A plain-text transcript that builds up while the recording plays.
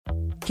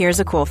Here's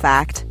a cool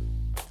fact.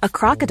 A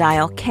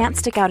crocodile can't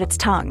stick out its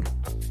tongue.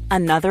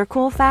 Another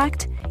cool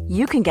fact,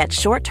 you can get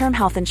short-term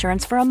health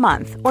insurance for a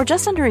month or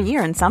just under a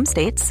year in some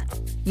states.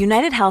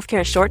 United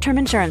Healthcare short-term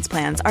insurance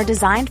plans are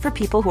designed for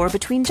people who are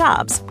between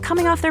jobs,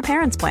 coming off their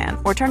parents' plan,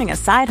 or turning a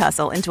side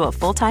hustle into a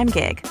full-time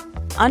gig.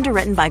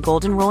 Underwritten by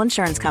Golden Rule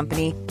Insurance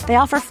Company, they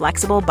offer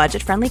flexible,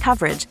 budget-friendly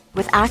coverage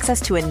with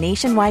access to a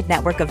nationwide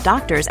network of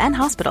doctors and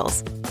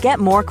hospitals. Get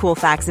more cool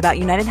facts about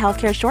United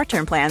Healthcare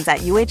short-term plans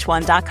at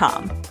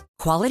uh1.com.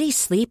 Quality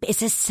sleep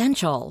is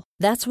essential.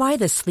 That's why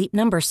the Sleep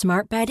Number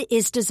Smart Bed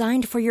is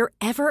designed for your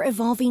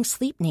ever-evolving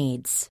sleep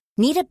needs.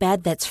 Need a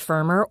bed that's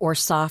firmer or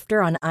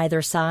softer on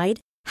either side?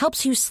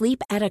 Helps you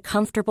sleep at a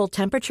comfortable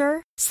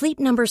temperature? Sleep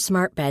Number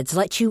Smart Beds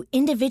let you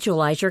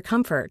individualize your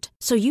comfort,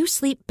 so you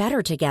sleep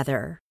better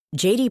together.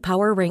 J.D.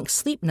 Power ranks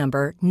Sleep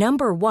Number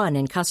number 1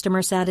 in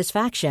customer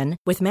satisfaction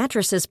with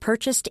mattresses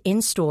purchased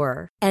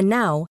in-store. And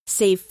now,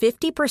 save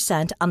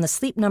 50% on the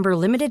Sleep Number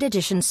Limited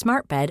Edition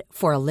Smart Bed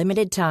for a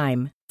limited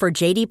time. For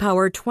J.D.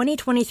 Power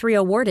 2023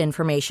 award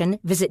information,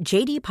 visit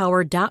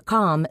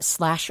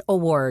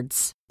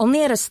jdpower.com/awards.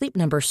 Only at a Sleep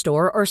Number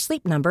store or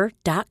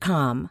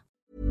sleepnumber.com.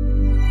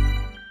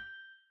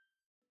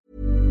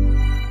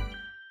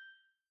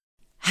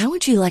 How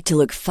would you like to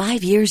look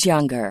 5 years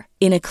younger?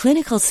 In a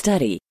clinical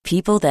study,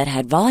 people that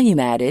had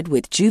volume added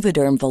with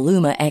Juvederm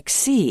Voluma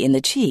XC in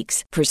the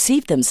cheeks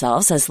perceived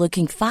themselves as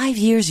looking 5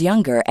 years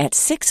younger at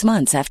 6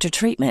 months after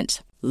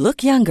treatment.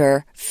 Look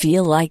younger,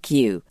 feel like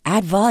you.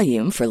 Add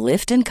volume for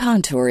lift and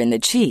contour in the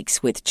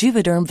cheeks with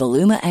Juvederm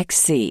Voluma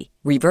XC.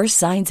 Reverse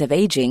signs of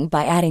aging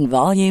by adding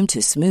volume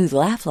to smooth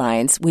laugh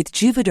lines with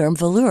Juvederm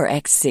Volure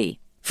XC.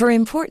 For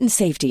important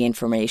safety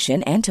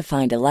information and to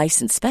find a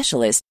licensed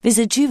specialist,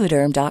 visit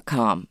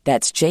Juvederm.com.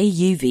 That's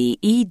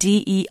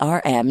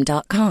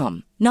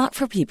JUVEDERM.com. Not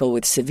for people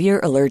with severe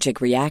allergic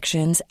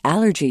reactions,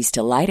 allergies to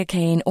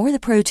lidocaine, or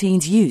the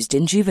proteins used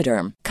in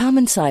Juvederm.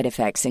 Common side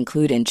effects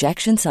include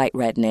injection site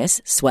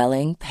redness,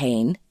 swelling,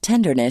 pain,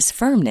 tenderness,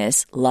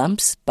 firmness,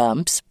 lumps,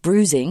 bumps,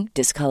 bruising,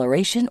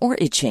 discoloration, or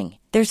itching.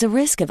 There's a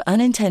risk of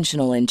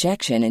unintentional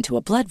injection into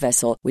a blood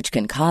vessel, which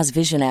can cause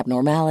vision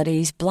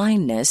abnormalities,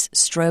 blindness,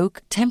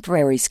 stroke,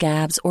 temporary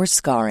scabs, or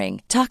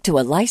scarring. Talk to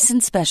a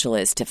licensed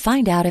specialist to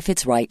find out if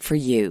it's right for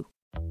you.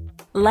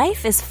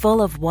 Life is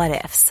full of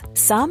what-ifs.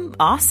 Some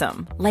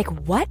awesome, like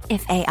what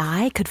if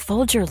AI could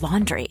fold your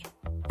laundry?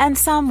 And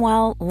some,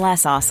 well,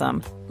 less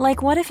awesome,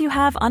 like what if you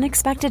have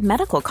unexpected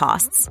medical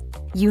costs?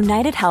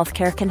 United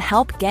Healthcare can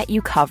help get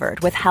you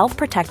covered with Health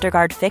Protector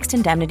Guard fixed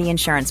indemnity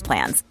insurance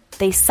plans.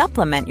 They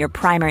supplement your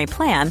primary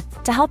plan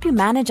to help you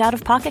manage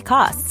out-of-pocket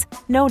costs.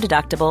 No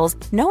deductibles,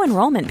 no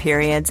enrollment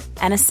periods,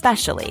 and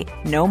especially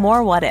no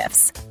more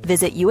what-ifs.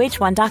 Visit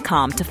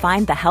uh1.com to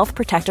find the Health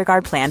Protector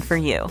Guard plan for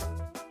you.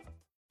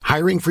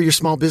 Hiring for your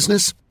small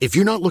business? If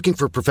you're not looking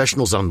for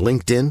professionals on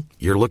LinkedIn,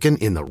 you're looking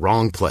in the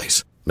wrong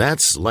place.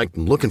 That's like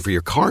looking for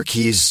your car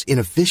keys in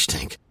a fish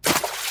tank.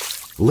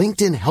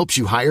 LinkedIn helps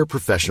you hire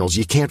professionals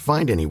you can't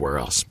find anywhere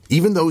else,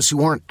 even those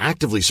who aren't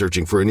actively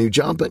searching for a new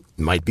job but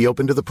might be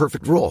open to the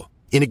perfect role.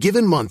 In a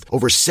given month,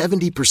 over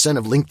 70%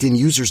 of LinkedIn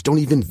users don't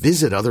even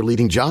visit other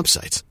leading job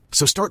sites.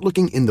 So start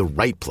looking in the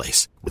right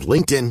place. With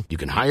LinkedIn, you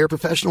can hire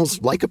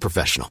professionals like a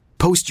professional.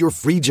 Post your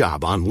free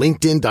job on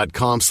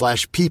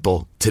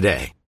linkedin.com/people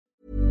today.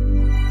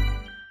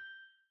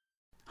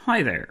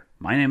 Hi there,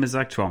 my name is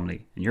Zach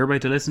Twomley, and you're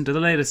about to listen to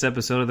the latest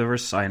episode of the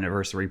Versailles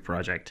Anniversary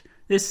Project.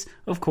 This,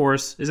 of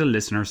course, is a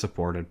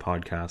listener-supported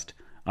podcast.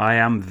 I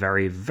am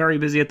very, very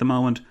busy at the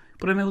moment,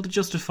 but I'm able to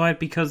justify it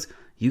because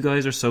you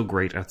guys are so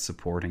great at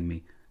supporting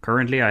me.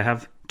 Currently, I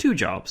have 2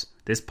 jobs,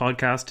 this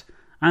podcast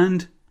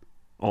and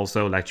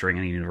also lecturing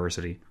in a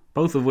university,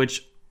 both of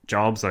which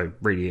jobs I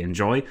really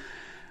enjoy.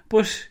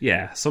 But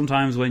yeah,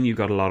 sometimes when you've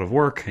got a lot of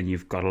work and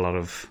you've got a lot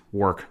of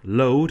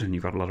workload and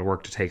you've got a lot of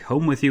work to take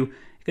home with you,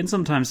 it can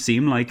sometimes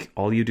seem like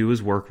all you do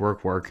is work,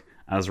 work, work,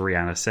 as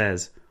Rihanna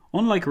says.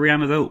 Unlike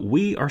Rihanna though,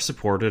 we are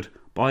supported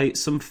by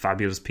some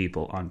fabulous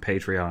people on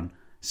Patreon.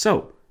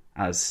 So,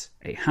 as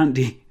a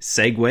handy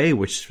segue,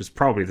 which was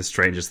probably the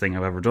strangest thing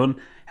I've ever done,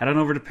 head on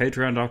over to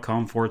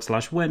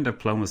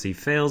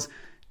patreon.com/whendiplomacyfails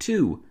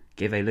to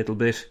give a little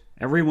bit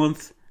every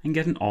month and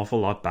get an awful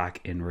lot back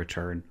in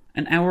return.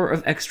 An hour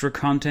of extra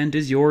content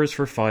is yours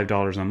for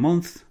 $5 a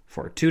month.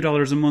 For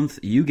 $2 a month,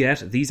 you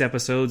get these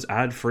episodes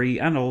ad-free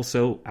and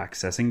also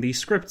accessing these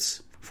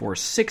scripts. For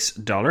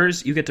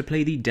 $6, you get to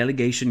play the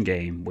delegation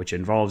game, which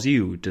involves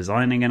you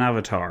designing an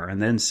avatar and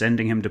then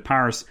sending him to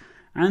Paris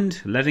and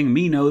letting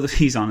me know that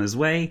he's on his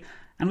way,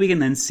 and we can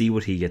then see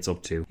what he gets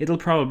up to. It'll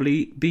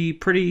probably be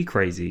pretty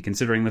crazy,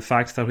 considering the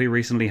fact that we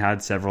recently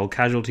had several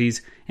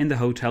casualties in the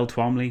Hotel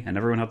Twomley and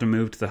everyone had to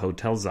move to the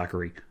Hotel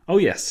Zachary. Oh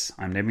yes,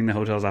 I'm naming the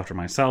hotels after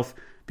myself,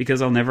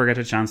 because I'll never get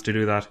a chance to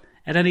do that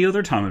at any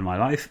other time in my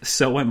life,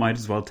 so I might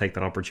as well take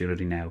that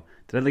opportunity now.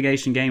 The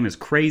delegation game is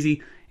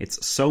crazy,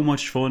 it's so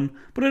much fun,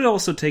 but it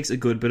also takes a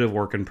good bit of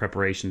work and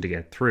preparation to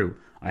get through.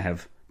 I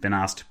have been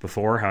asked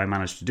before how I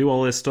managed to do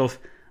all this stuff,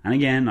 and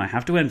again, I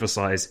have to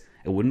emphasize,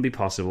 it wouldn't be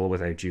possible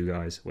without you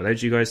guys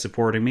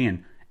supporting me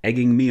in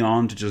egging me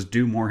on to just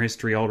do more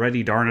history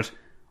already, darn it,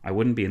 I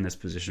wouldn't be in this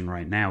position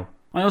right now.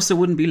 I also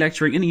wouldn't be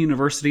lecturing in a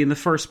university in the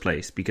first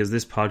place, because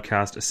this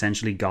podcast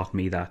essentially got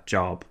me that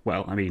job.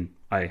 Well, I mean,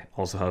 I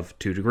also have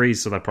 2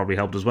 degrees, so that probably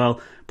helped as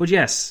well. But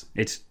yes,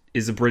 it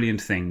is a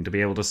brilliant thing to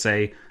be able to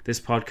say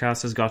this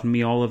podcast has gotten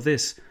me all of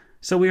this.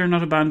 So we are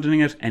not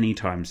abandoning it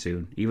anytime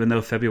soon, even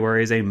though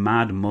February is a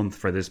mad month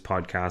for this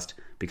podcast,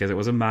 because it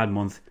was a mad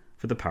month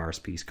for the Paris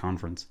Peace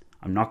Conference.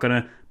 I'm not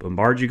going to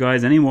bombard you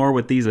guys anymore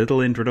with these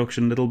little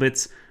introduction little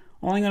bits.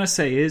 All I'm going to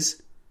say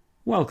is,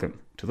 welcome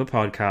to the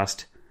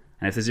podcast,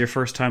 and if this is your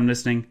first time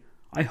listening,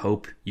 I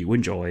hope you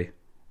enjoy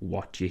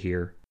what you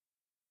hear.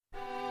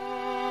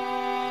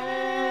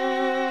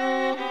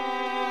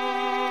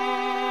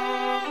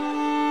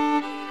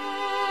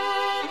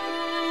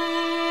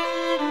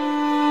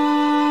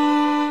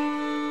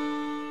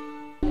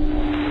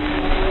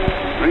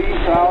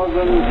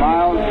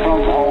 Miles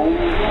from home,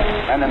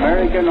 an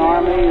American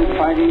army is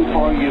fighting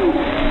for you.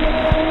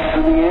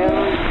 To the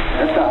end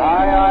that the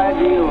high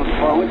ideals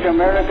for which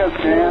America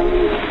stands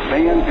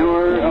may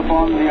endure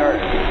upon the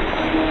earth.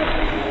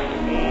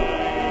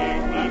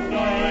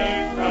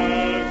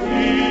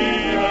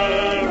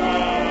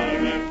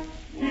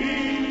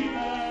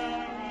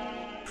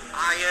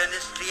 I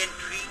earnestly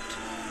entreat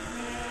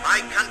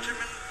my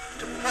countrymen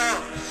to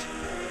pause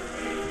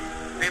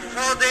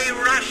before they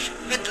rush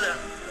Hitler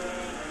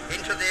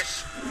into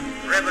this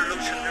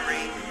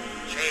revolutionary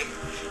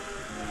change,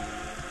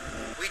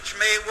 which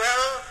may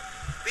well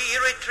be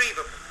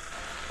irretrievable.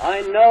 I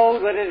know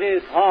that it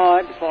is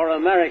hard for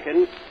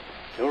Americans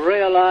to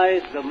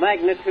realize the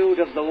magnitude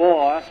of the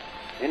war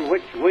in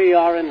which we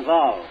are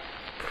involved.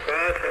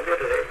 France and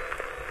Italy,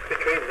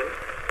 between them,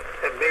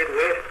 have made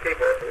waste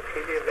people the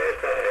Treaty of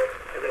Versailles,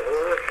 and the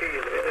whole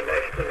field of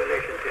international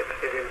relationships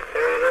is in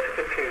perilous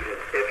confusion.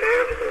 The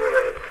affairs of the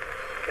world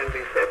can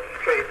be set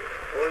straight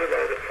only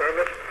by the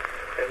firmest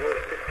and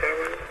most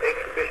determined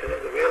exhibition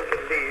of the will to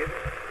lead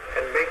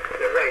and make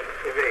the right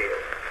prevail.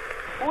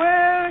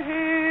 We're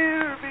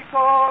here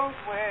because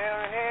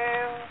we're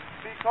here,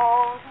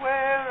 because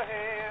we're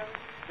here,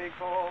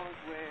 because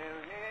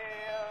we're here.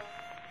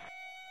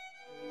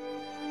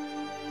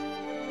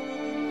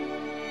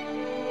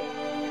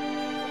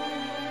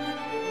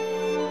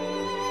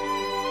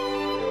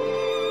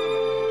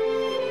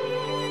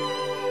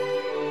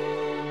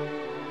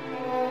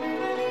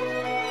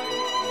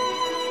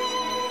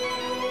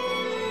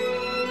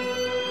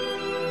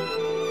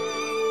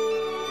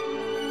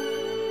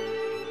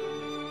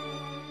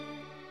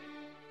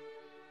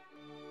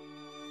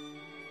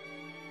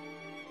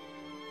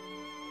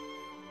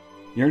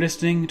 You're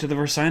listening to the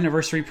Versailles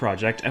Anniversary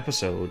Project,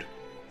 episode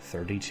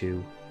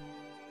 32.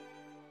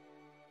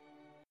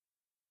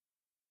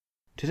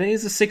 Today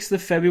is the 6th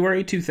of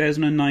February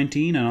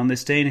 2019, and on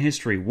this day in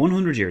history,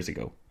 100 years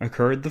ago,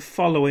 occurred the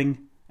following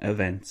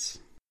events.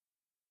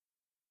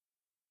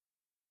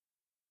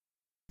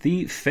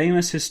 The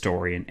famous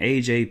historian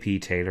A.J.P.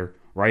 Taylor,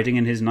 writing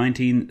in his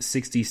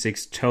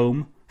 1966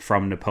 tome,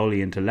 From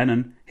Napoleon to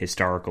Lenin,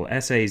 Historical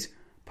Essays,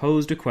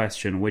 posed a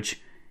question which,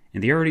 in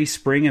the early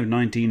spring of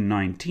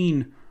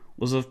 1919,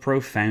 was of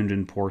profound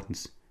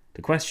importance.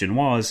 The question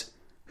was,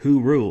 who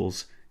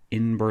rules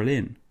in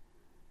Berlin?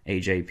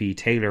 A.J.P.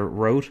 Taylor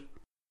wrote,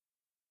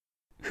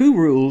 "Who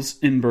rules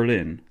in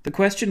Berlin? The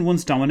question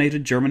once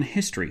dominated German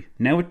history.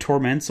 Now it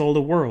torments all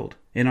the world.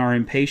 In our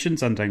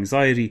impatience and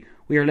anxiety,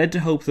 we are led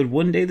to hope that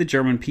one day the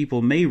German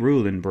people may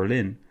rule in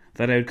Berlin.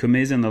 That outcome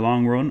is, in the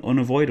long run,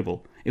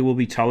 unavoidable. It will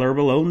be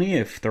tolerable only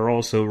if there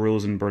also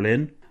rules in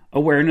Berlin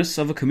awareness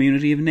of a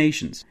community of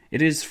nations.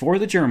 It is for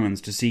the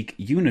Germans to seek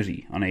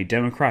unity on a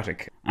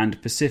democratic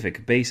and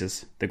pacific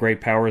basis. The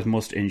great powers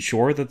must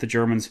ensure that the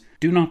Germans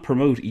do not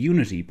promote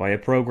unity by a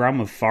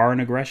program of foreign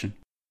aggression.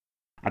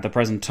 At the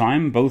present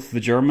time, both the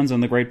Germans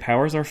and the great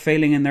powers are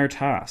failing in their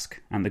task,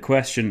 and the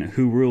question,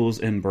 who rules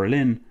in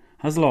Berlin,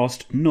 has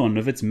lost none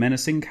of its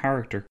menacing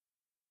character."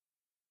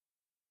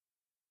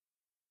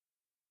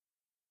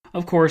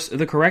 Of course,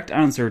 the correct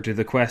answer to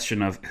the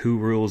question of who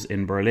rules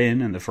in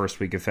Berlin in the first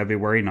week of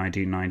February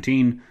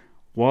 1919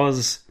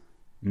 was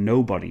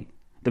nobody.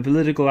 The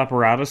political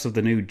apparatus of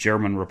the new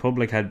German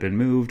Republic had been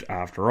moved,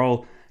 after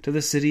all, to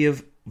the city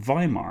of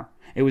Weimar.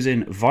 It was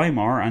in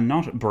Weimar and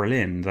not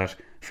Berlin that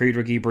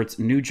Friedrich Ebert's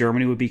new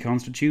Germany would be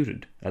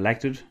constituted,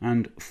 elected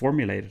and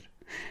formulated.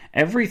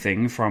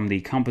 Everything from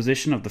the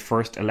composition of the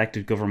first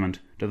elected government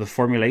to the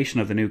formulation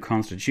of the new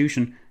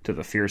constitution to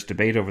the fierce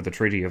debate over the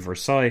Treaty of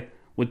Versailles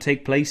would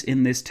take place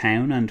in this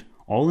town, and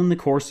all in the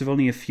course of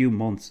only a few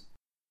months.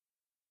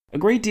 A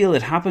great deal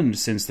had happened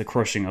since the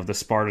crushing of the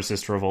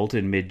Spartacist revolt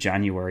in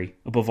mid-January.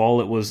 Above all,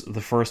 it was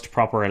the first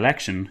proper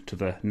election to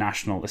the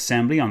National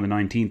Assembly on the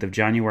 19th of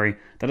January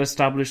that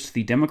established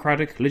the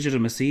democratic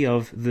legitimacy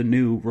of the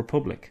new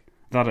republic.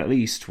 That, at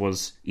least,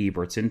 was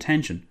Ebert's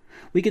intention.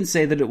 We can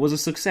say that it was a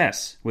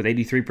success, with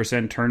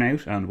 83%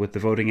 turnout and with the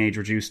voting age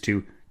reduced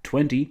to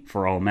 20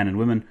 for all men and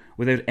women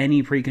without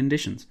any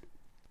preconditions.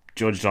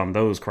 Judged on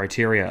those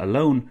criteria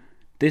alone,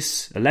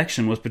 this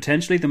election was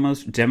potentially the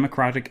most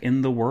democratic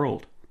in the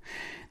world.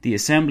 The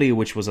assembly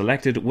which was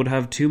elected would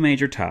have two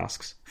major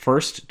tasks.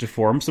 First, to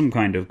form some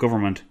kind of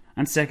government,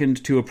 and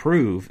second, to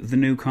approve the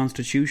new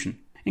constitution.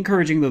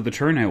 Encouraging though the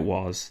turnout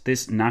was,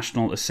 this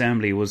National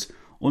Assembly was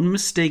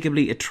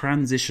unmistakably a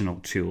transitional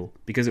tool,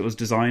 because it was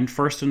designed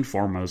first and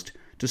foremost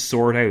to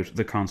sort out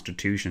the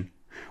constitution.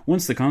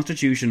 Once the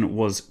constitution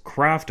was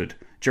crafted,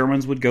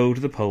 Germans would go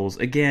to the polls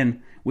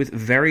again, with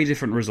very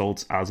different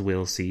results, as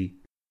we'll see.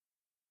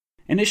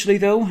 Initially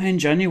though, in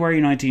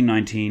January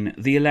 1919,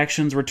 the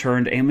elections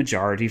returned a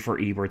majority for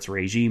Ebert's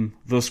regime,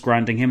 thus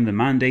granting him the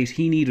mandate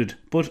he needed,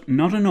 but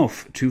not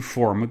enough to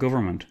form a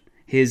government.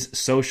 His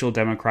Social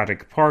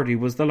Democratic Party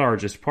was the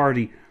largest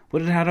party,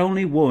 but it had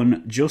only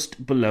won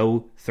just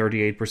below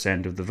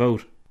 38% of the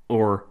vote,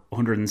 or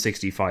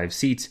 165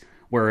 seats,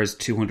 whereas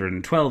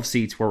 212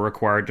 seats were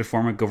required to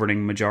form a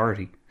governing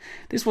majority.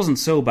 This wasn't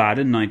so bad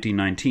in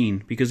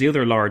 1919, because the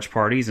other large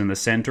parties in the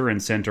centre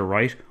and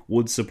centre-right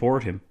would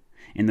support him.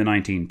 In the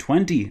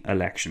 1920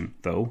 election,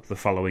 though, the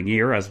following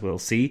year, as we'll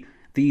see,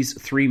 these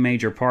three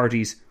major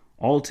parties,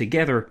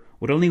 altogether,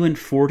 would only win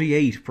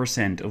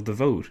 48% of the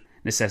vote,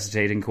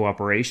 necessitating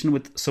cooperation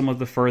with some of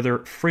the further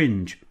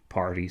fringe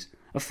parties,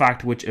 a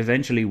fact which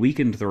eventually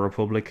weakened the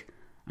Republic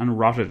and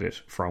rotted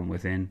it from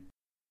within.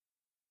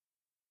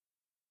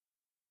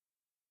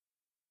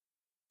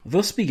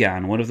 Thus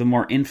began one of the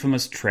more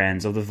infamous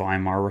trends of the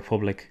Weimar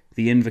Republic,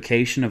 the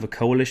invocation of a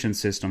coalition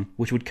system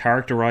which would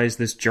characterise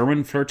this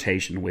German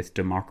flirtation with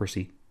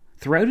democracy.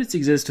 Throughout its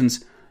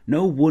existence,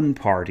 no one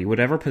party would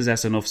ever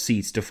possess enough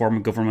seats to form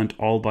a government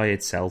all by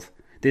itself.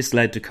 This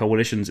led to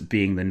coalitions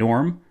being the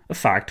norm, a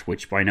fact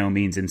which by no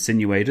means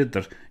insinuated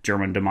that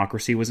German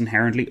democracy was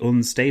inherently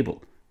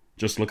unstable.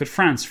 Just look at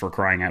France, for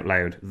crying out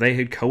loud. They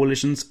had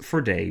coalitions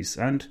for days,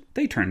 and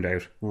they turned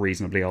out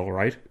reasonably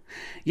alright.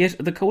 Yet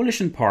the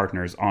coalition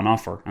partners on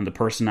offer, and the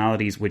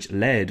personalities which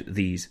led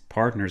these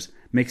partners,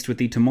 mixed with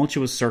the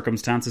tumultuous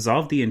circumstances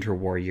of the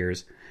interwar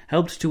years,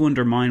 helped to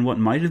undermine what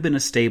might have been a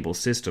stable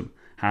system,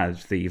 had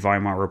the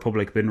Weimar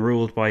Republic been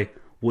ruled by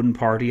one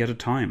party at a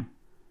time.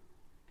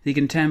 The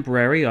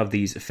contemporary of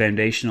these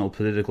foundational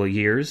political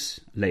years,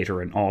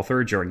 later an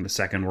author during the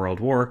Second World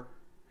War,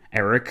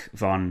 Erich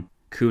von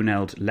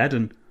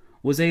Kuhnelt-Leddihn,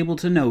 was able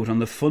to note on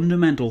the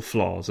fundamental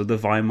flaws of the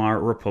Weimar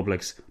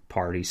Republic's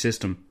party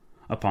system,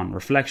 upon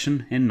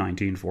reflection in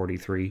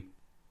 1943.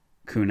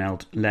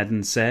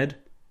 Kuhnelt-Leddihn said,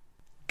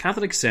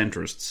 Catholic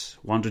centrists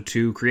wanted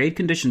to create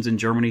conditions in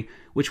Germany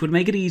which would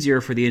make it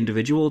easier for the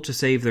individual to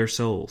save their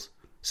souls.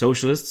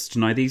 Socialists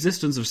denied the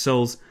existence of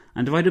souls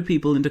and divided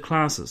people into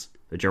classes.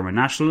 The German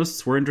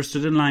nationalists were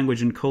interested in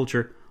language and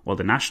culture, while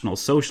the National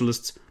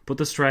Socialists put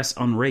the stress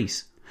on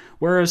race.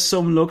 Whereas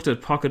some looked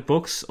at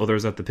pocketbooks,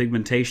 others at the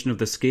pigmentation of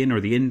the skin or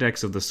the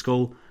index of the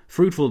skull,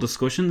 fruitful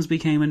discussions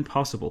became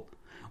impossible.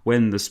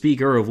 When the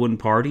speaker of one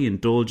party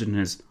indulged in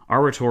his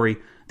oratory,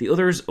 the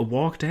others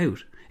walked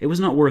out. It was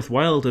not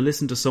worthwhile to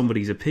listen to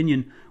somebody's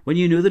opinion when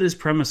you knew that his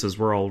premises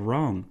were all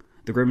wrong.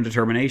 The grim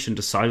determination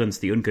to silence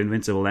the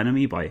unconvincible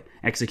enemy by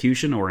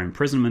execution or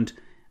imprisonment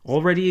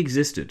already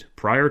existed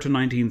prior to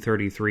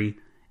 1933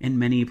 in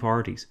many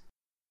parties.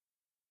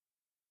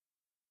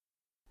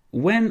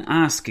 When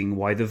asking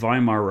why the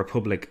Weimar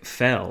Republic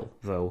fell,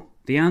 though,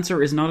 the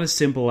answer is not as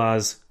simple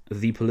as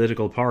the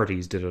political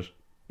parties did it.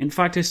 In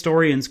fact,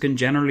 historians can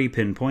generally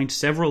pinpoint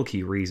several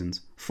key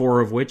reasons, 4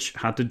 of which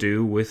had to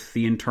do with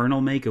the internal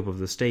makeup of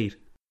the state.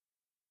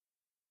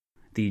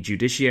 The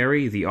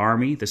judiciary, the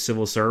army, the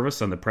civil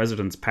service and the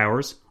president's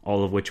powers,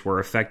 all of which were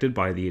affected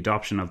by the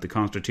adoption of the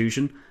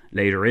Constitution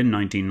later in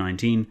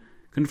 1919,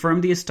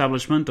 confirmed the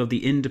establishment of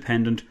the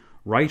independent,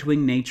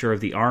 right-wing nature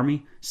of the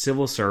army,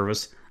 civil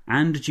service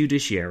and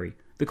judiciary,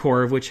 the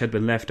core of which had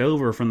been left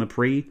over from the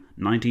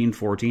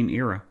pre-1914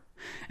 era.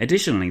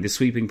 Additionally, the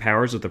sweeping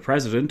powers of the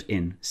president,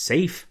 in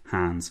safe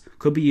hands,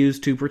 could be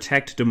used to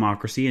protect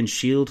democracy and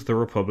shield the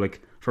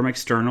republic from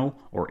external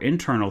or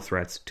internal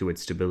threats to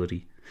its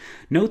stability.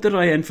 Note that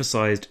I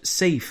emphasised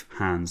safe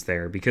hands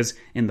there, because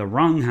in the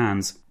wrong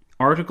hands,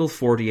 Article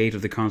 48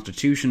 of the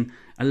Constitution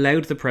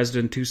allowed the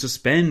President to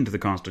suspend the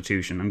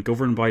Constitution and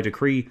govern by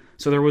decree,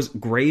 so there was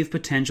grave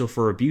potential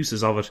for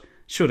abuses of it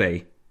should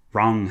a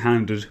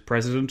wrong-handed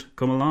President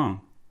come along.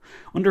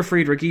 Under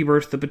Friedrich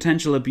Ebert, the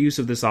potential abuse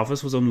of this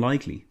office was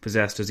unlikely,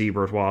 possessed as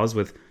Ebert was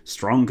with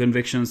strong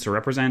convictions to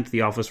represent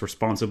the office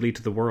responsibly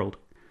to the world.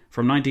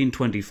 From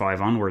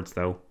 1925 onwards,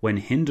 though, when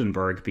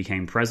Hindenburg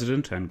became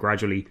president and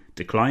gradually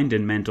declined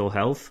in mental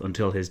health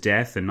until his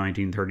death in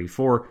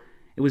 1934,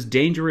 it was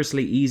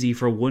dangerously easy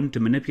for one to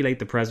manipulate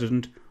the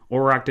president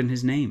or act in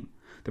his name.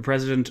 The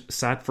president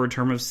sat for a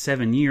term of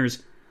 7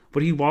 years,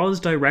 but he was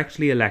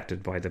directly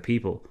elected by the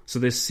people, so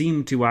this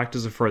seemed to act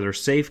as a further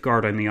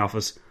safeguard on the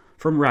office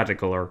from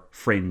radical or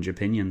fringe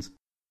opinions.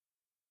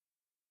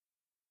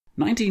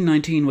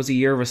 1919 was a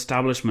year of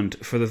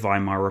establishment for the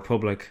Weimar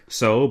Republic,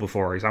 so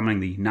before examining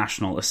the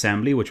National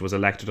Assembly, which was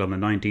elected on the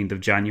 19th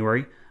of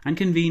January and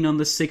convened on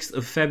the 6th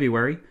of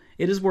February,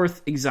 it is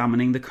worth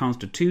examining the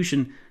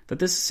constitution that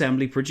this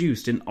assembly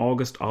produced in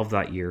August of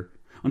that year.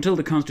 Until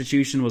the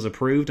constitution was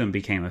approved and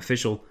became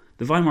official,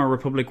 the Weimar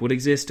Republic would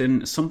exist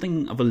in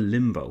something of a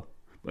limbo.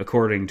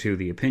 According to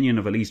the opinion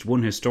of at least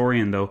one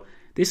historian, though,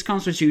 this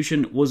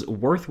constitution was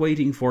worth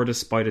waiting for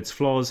despite its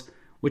flaws,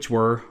 which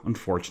were,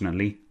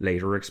 unfortunately,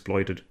 later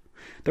exploited.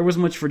 There was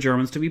much for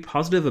Germans to be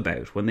positive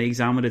about when they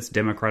examined its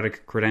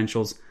democratic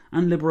credentials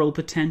and liberal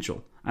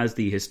potential, as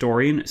the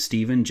historian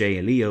Stephen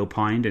J. Lee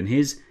opined in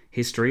his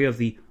History of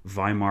the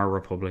Weimar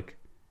Republic,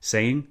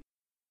 saying,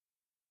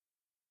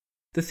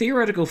 "The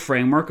theoretical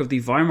framework of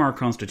the Weimar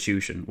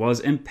Constitution was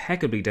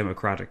impeccably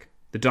democratic.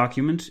 The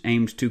document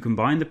aimed to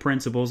combine the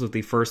principles of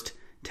the first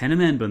 10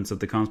 amendments of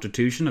the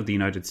Constitution of the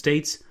United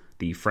States,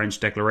 the French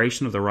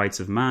Declaration of the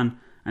Rights of Man,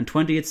 and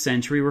 20th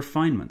century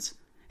refinements.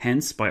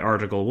 Hence, by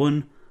Article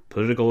 1,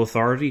 political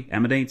authority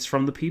emanates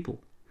from the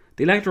people.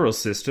 The electoral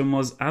system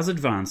was as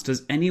advanced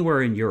as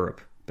anywhere in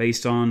Europe,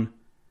 based on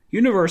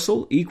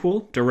universal,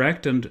 equal,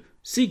 direct and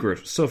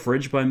secret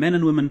suffrage by men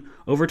and women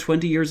over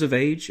 20 years of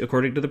age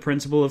according to the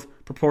principle of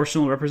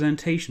proportional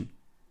representation.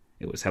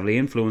 It was heavily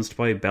influenced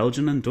by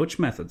Belgian and Dutch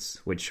methods,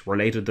 which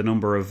related the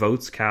number of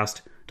votes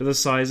cast to the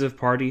size of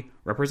party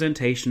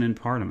representation in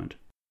Parliament.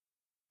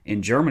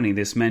 In Germany,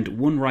 this meant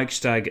one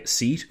Reichstag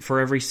seat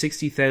for every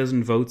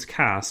 60,000 votes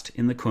cast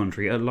in the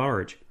country at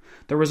large.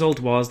 The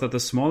result was that the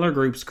smaller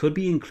groups could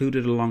be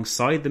included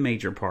alongside the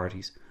major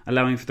parties,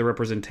 allowing for the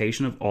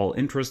representation of all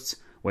interests,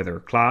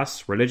 whether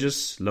class,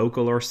 religious,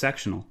 local or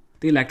sectional.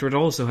 The electorate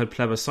also had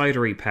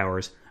plebiscitary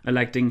powers,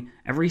 electing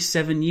every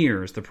 7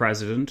 years the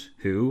president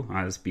who,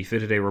 as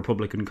befitted a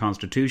republican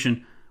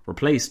constitution,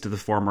 replaced the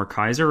former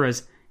Kaiser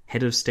as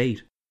head of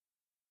state.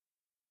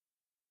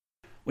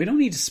 We don't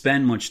need to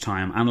spend much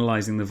time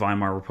analysing the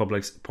Weimar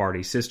Republic's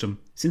party system,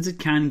 since it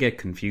can get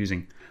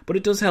confusing, but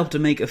it does help to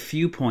make a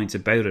few points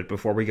about it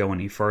before we go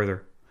any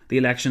further. The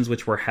elections,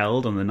 which were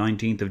held on the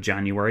 19th of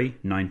January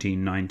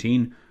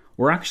 1919,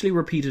 were actually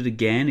repeated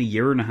again a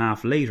year and a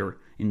half later,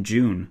 in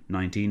June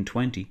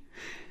 1920.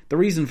 The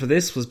reason for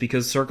this was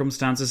because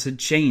circumstances had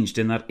changed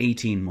in that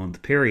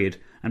 18-month period,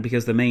 and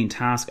because the main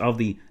task of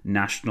the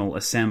National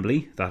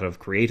Assembly, that of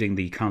creating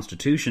the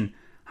Constitution,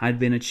 had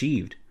been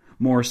achieved.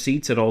 More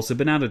seats had also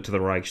been added to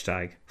the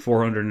Reichstag,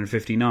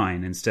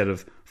 459 instead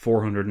of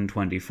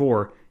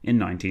 424 in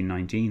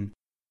 1919.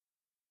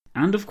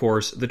 And of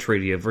course, the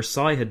Treaty of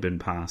Versailles had been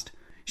passed,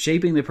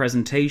 shaping the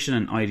presentation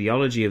and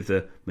ideology of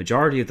the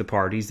majority of the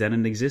parties then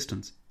in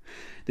existence.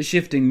 The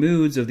shifting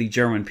moods of the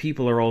German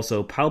people are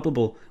also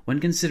palpable when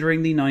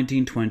considering the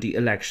 1920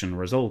 election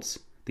results.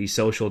 The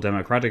Social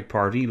Democratic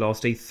Party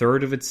lost a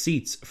third of its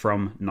seats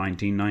from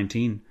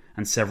 1919,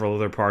 and several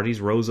other parties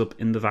rose up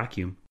in the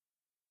vacuum.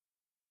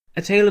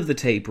 A tale of the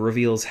tape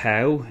reveals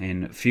how,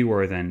 in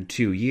fewer than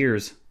 2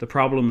 years, the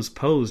problems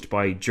posed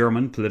by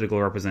German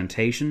political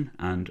representation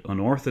and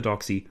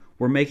unorthodoxy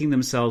were making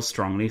themselves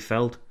strongly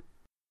felt.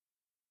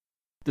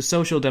 The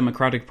Social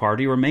Democratic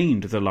Party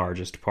remained the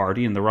largest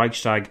party in the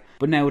Reichstag,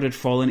 but now it had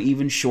fallen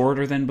even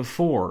shorter than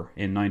before,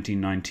 in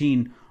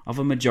 1919, of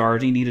a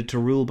majority needed to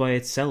rule by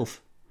itself.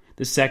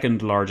 The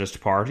second largest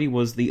party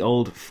was the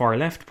old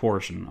far-left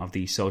portion of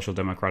the Social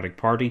Democratic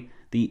Party,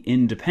 the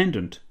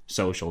Independent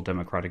Social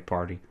Democratic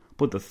Party.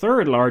 But the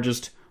third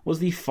largest was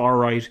the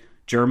far-right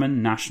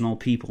German National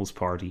People's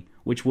Party,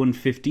 which won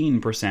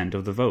 15%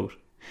 of the vote.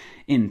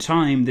 In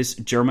time, this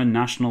German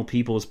National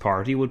People's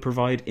Party would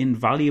provide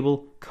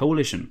invaluable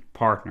coalition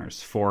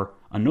partners for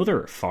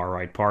another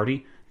far-right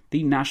party,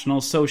 the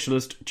National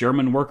Socialist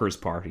German Workers'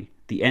 Party,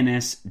 the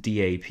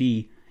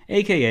NSDAP,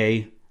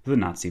 aka the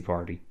Nazi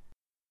Party.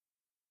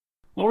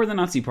 What were the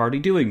Nazi Party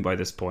doing by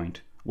this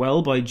point?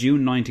 Well, by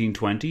June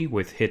 1920,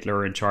 with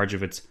Hitler in charge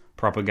of its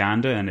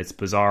propaganda and its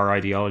bizarre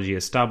ideology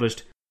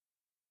established,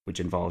 which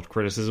involved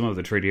criticism of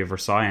the Treaty of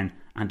Versailles and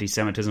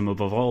anti-Semitism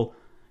above all,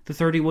 the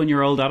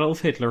 31-year-old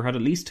Adolf Hitler had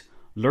at least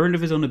learned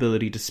of his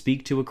inability to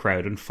speak to a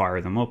crowd and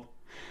fire them up.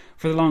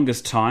 For the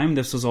longest time,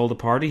 this was all the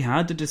party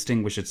had to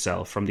distinguish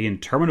itself from the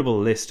interminable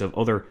list of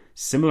other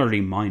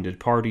similarly minded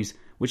parties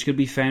which could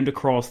be found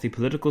across the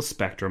political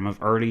spectrum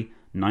of early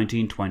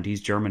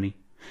 1920s Germany.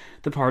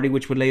 The party,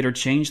 which would later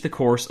change the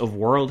course of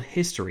world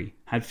history,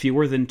 had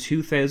fewer than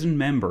 2,000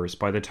 members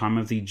by the time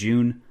of the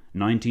June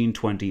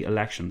 1920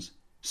 elections.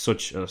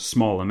 Such a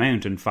small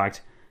amount, in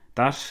fact,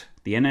 that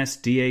the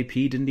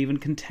NSDAP didn't even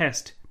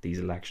contest these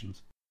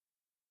elections.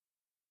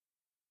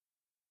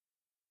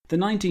 The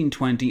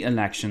 1920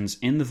 elections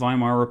in the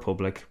Weimar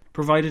Republic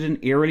provided an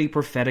eerily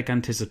prophetic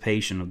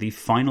anticipation of the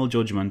final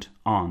judgment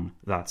on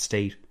that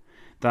state.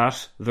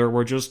 That there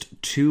were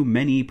just too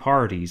many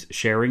parties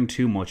sharing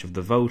too much of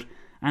the vote,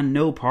 and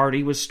no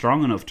party was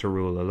strong enough to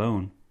rule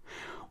alone.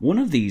 One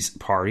of these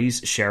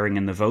parties sharing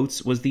in the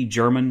votes was the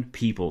German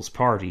People's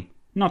Party,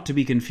 not to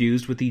be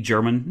confused with the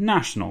German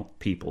National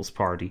People's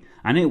Party,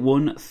 and it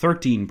won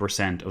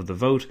 13% of the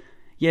vote,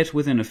 yet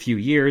within a few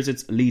years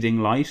its leading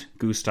light,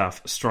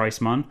 Gustav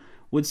Stresemann,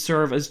 would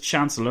serve as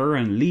Chancellor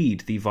and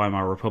lead the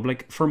Weimar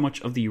Republic for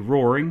much of the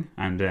roaring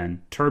and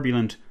then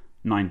turbulent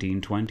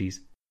 1920s.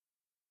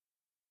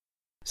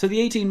 So the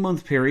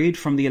 18-month period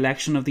from the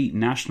election of the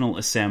National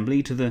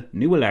Assembly to the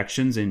new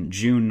elections in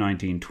June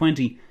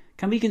 1920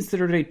 can be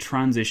considered a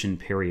transition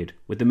period,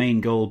 with the main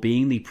goal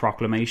being the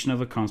proclamation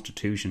of a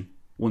constitution.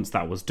 Once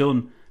that was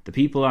done, the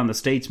people and the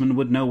statesmen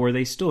would know where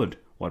they stood,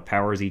 what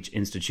powers each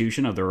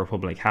institution of the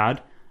Republic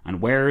had,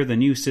 and where the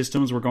new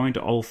systems were going to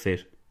all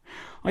fit.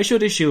 I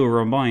should issue a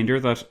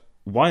reminder that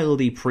while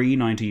the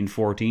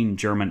pre-1914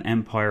 German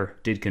Empire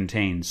did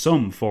contain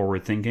some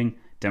forward-thinking,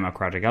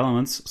 democratic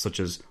elements, such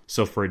as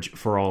suffrage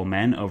for all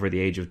men over the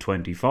age of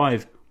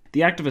 25,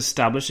 the act of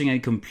establishing a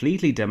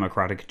completely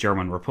democratic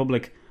German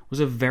Republic was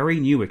a very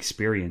new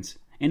experience.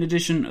 In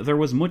addition, there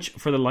was much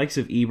for the likes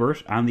of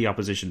Ebert and the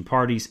opposition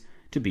parties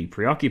to be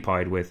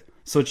preoccupied with,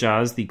 such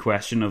as the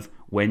question of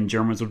when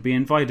Germans would be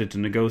invited to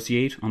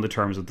negotiate on the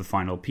terms of the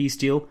final peace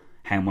deal,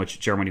 how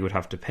much Germany would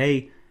have to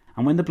pay,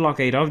 and when the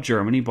blockade of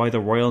Germany by the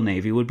Royal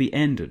Navy would be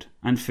ended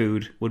and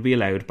food would be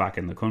allowed back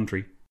in the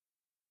country.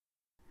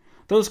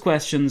 Those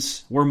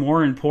questions were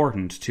more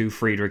important to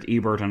Friedrich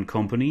Ebert and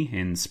company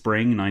in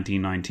spring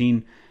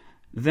 1919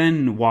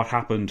 than what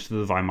happened to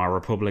the Weimar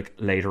Republic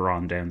later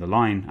on down the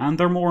line, and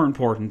they're more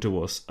important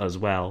to us as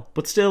well.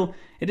 But still,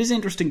 it is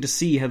interesting to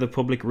see how the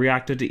public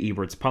reacted to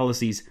Ebert's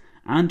policies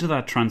and to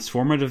that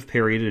transformative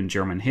period in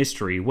German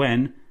history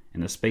when,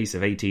 in the space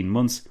of 18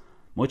 months,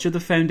 much of the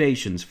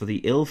foundations for the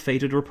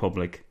ill-fated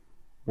Republic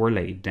were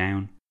laid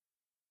down.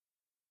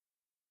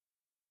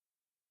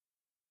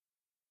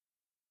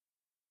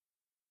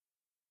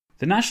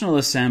 The National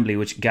Assembly,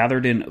 which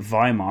gathered in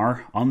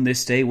Weimar on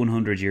this day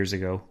 100 years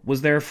ago,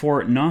 was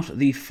therefore not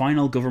the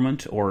final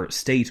government or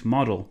state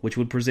model which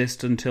would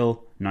persist until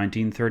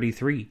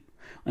 1933.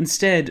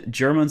 Instead,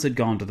 Germans had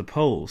gone to the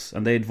polls,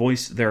 and they had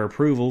voiced their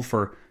approval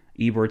for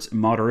Ebert's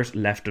moderate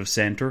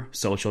left-of-centre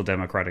Social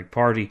Democratic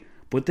Party,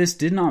 but this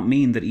did not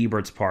mean that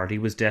Ebert's party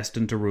was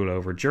destined to rule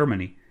over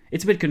Germany.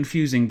 It's a bit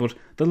confusing, but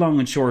the long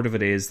and short of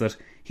it is that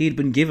he had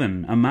been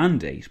given a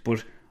mandate,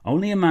 but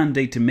only a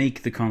mandate to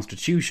make the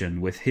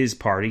constitution, with his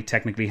party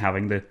technically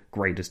having the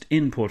greatest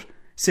input,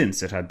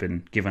 since it had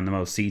been given the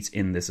most seats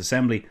in this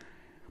assembly.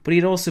 But he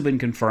had also been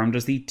confirmed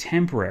as the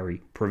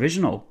temporary,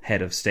 provisional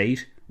head of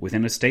state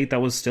within a state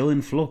that was still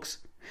in flux.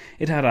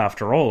 It had,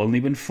 after all, only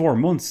been 4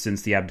 months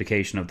since the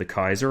abdication of the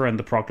Kaiser and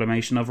the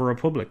proclamation of a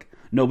republic.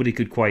 Nobody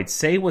could quite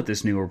say what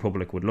this new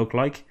republic would look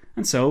like,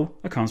 and so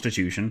a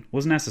constitution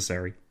was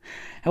necessary.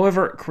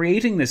 However,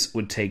 creating this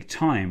would take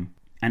time,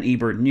 and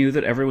Ebert knew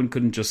that everyone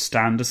couldn't just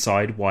stand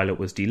aside while it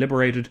was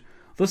deliberated,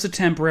 thus a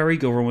temporary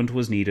government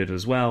was needed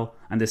as well,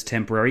 and this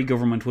temporary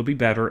government would be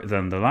better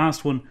than the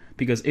last one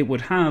because it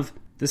would have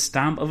the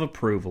stamp of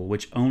approval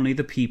which only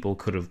the people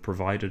could have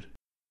provided.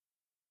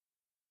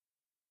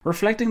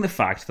 Reflecting the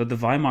fact that the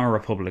Weimar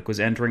Republic was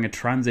entering a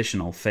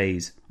transitional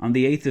phase, on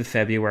the 8th of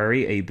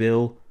February a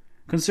bill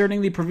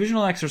concerning the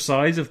provisional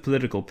exercise of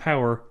political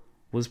power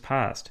was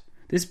passed.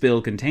 This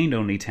bill contained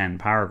only 10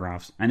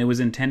 paragraphs, and it was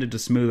intended to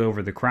smooth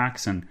over the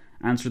cracks and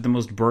answer the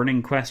most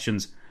burning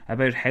questions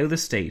about how the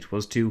state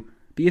was to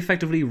be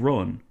effectively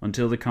run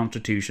until the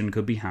constitution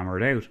could be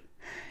hammered out.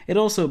 It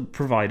also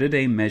provided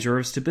a measure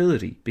of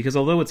stability, because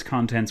although its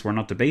contents were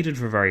not debated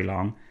for very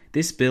long,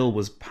 this bill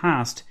was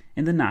passed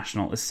in the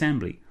National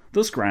Assembly,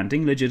 thus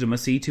granting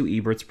legitimacy to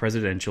Ebert's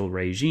presidential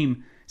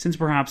regime, since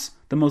perhaps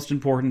the most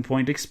important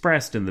point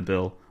expressed in the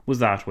bill was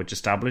that which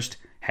established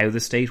how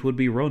the state would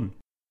be run.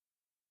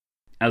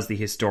 As the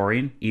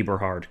historian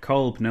Eberhard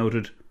Kolb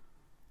noted,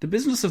 the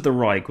business of the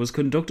Reich was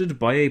conducted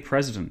by a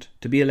president,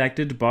 to be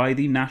elected by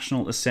the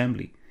National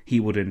Assembly. He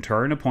would in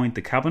turn appoint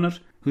the cabinet,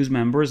 whose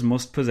members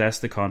must possess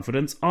the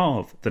confidence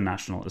of the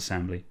National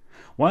Assembly.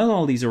 While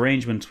all these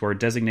arrangements were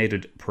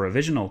designated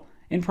provisional,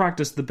 in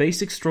practice the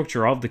basic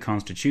structure of the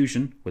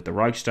constitution, with the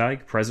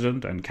Reichstag,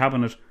 president and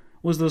cabinet,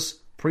 was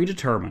thus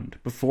predetermined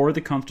before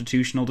the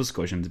constitutional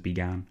discussions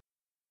began.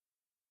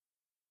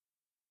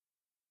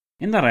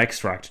 In that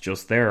extract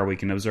just there, we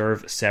can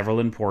observe several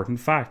important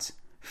facts.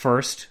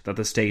 First, that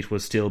the state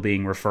was still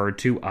being referred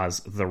to as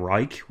the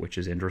Reich, which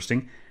is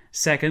interesting.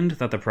 Second,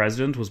 that the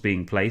president was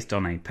being placed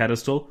on a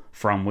pedestal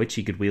from which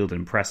he could wield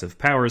impressive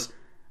powers.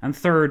 And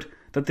third,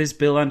 that this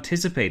bill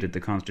anticipated the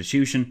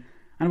constitution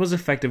and was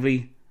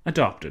effectively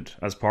adopted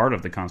as part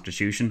of the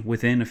constitution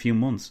within a few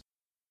months.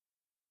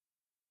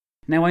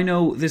 Now, I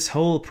know this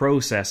whole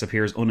process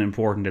appears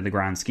unimportant in the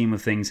grand scheme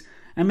of things,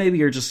 and maybe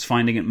you're just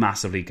finding it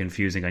massively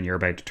confusing and you're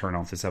about to turn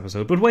off this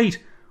episode, but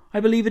wait, I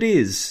believe it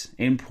is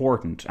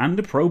important and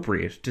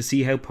appropriate to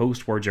see how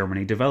post-war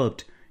Germany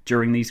developed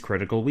during these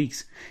critical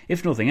weeks.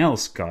 If nothing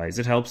else, guys,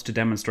 it helps to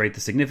demonstrate the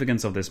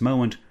significance of this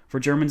moment for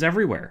Germans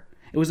everywhere.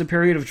 It was a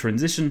period of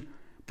transition,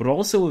 but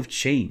also of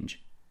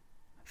change.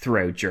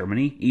 Throughout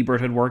Germany,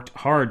 Ebert had worked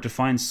hard to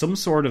find some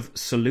sort of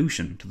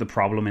solution to the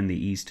problem in the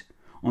East.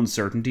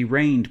 Uncertainty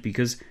reigned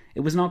because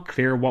it was not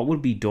clear what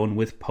would be done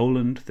with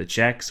Poland, the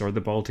Czechs, or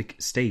the Baltic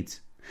states.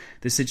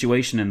 The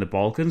situation in the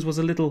Balkans was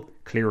a little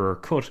clearer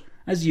cut,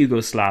 as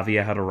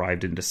Yugoslavia had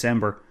arrived in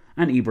December,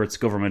 and Ebert's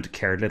government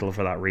cared little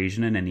for that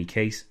region in any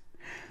case.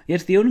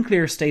 Yet the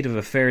unclear state of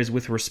affairs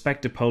with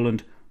respect to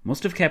Poland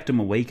must have kept him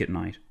awake at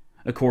night.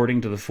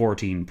 According to the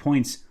 14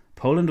 points,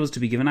 Poland was to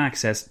be given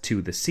access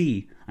to the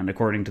sea, and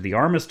according to the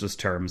armistice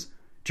terms,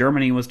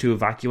 Germany was to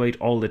evacuate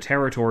all the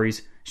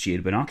territories she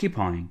had been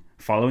occupying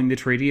following the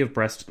Treaty of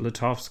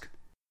Brest-Litovsk.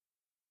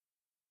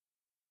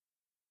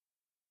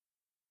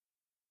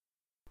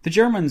 The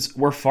Germans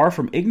were far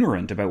from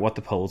ignorant about what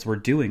the Poles were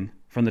doing.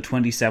 From the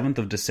 27th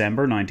of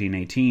December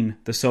 1918,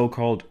 the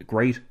so-called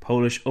Great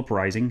Polish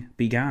Uprising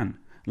began,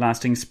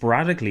 lasting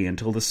sporadically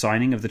until the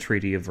signing of the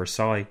Treaty of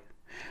Versailles.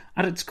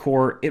 At its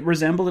core, it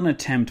resembled an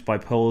attempt by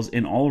Poles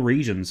in all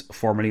regions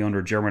formerly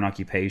under German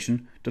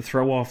occupation to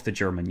throw off the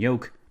German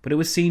yoke, but it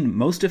was seen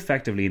most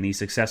effectively in these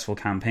successful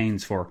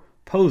campaigns for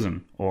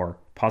Posen, or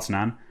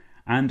Poznan,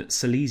 and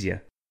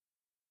Silesia.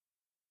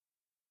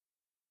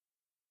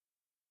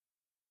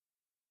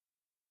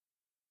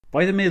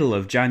 By the middle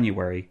of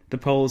January, the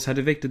Poles had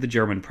evicted the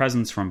German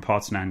presence from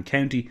Poznan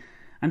County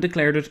and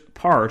declared it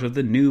part of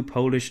the new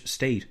Polish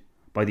state.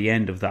 By the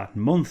end of that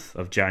month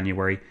of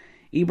January,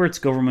 Ebert's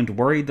government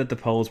worried that the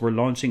Poles were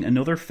launching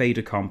another fait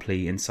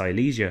accompli in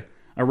Silesia,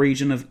 a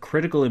region of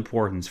critical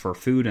importance for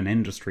food and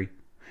industry.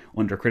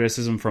 Under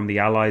criticism from the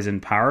Allies in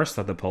Paris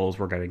that the Poles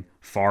were getting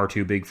far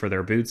too big for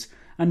their boots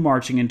and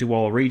marching into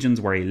all regions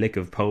where a lick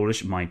of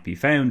Polish might be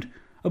found,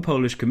 a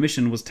Polish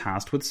commission was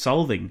tasked with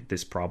solving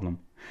this problem.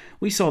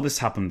 We saw this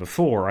happen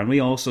before, and we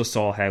also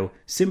saw how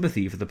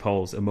sympathy for the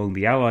Poles among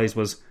the Allies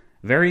was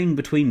varying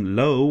between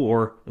low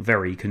or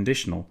very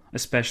conditional,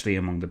 especially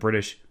among the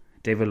British.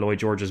 David Lloyd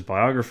George's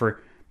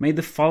biographer made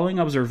the following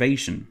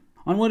observation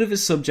on one of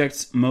his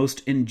subjects'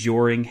 most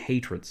enduring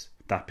hatreds,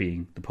 that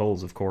being the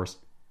Poles, of course,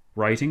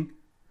 writing,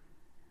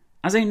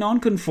 "As a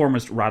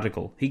nonconformist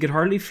radical, he could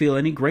hardly feel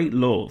any great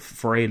love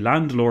for a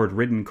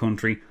landlord-ridden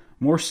country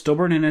more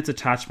stubborn in its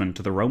attachment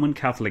to the Roman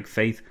Catholic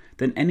faith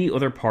than any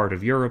other part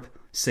of Europe,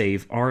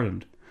 save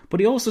Ireland. But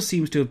he also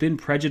seems to have been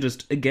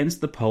prejudiced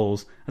against the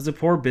Poles as a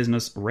poor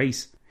business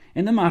race.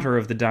 In the matter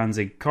of the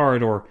Danzig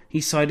corridor,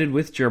 he sided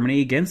with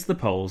Germany against the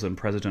Poles and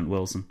President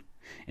Wilson.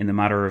 In the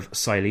matter of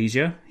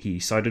Silesia, he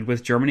sided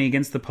with Germany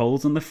against the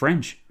Poles and the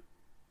French.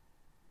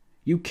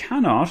 You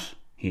cannot,"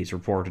 he is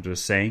reported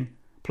as saying,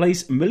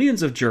 "place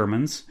millions of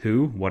Germans,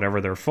 who,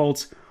 whatever their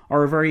faults,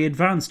 are a very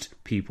advanced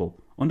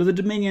people, under the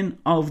dominion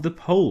of the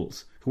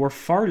Poles, who are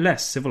far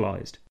less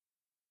civilized."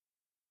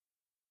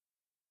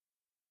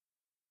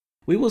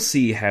 We will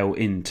see how,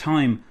 in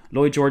time,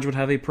 Lloyd George would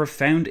have a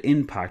profound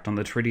impact on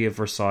the Treaty of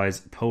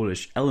Versailles'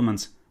 Polish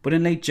elements, but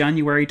in late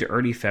January to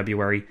early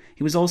February,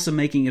 he was also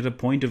making it a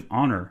point of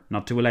honour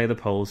not to allow the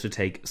Poles to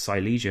take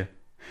Silesia.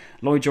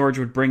 Lloyd George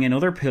would bring in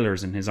other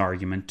pillars in his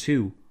argument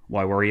too.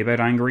 Why worry about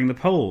angering the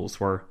Poles,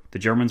 where the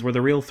Germans were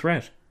the real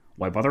threat?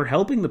 Why bother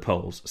helping the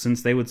Poles,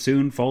 since they would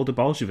soon fall to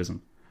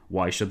Bolshevism?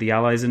 Why should the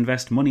Allies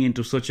invest money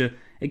into such an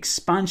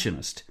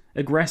expansionist,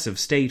 aggressive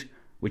state,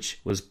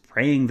 which was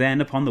preying then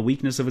upon the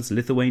weakness of its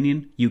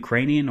Lithuanian,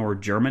 Ukrainian or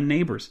German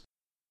neighbours?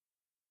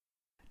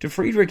 To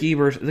Friedrich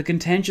Ebert, the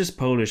contentious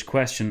Polish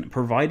question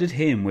provided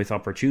him with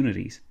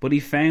opportunities, but he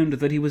found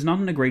that he was not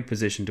in a great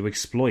position to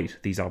exploit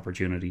these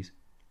opportunities.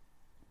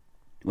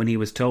 When he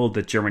was told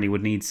that Germany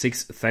would need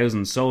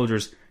 6,000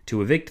 soldiers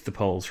to evict the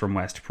Poles from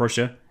West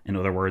Prussia, in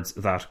other words,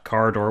 that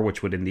corridor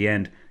which would in the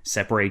end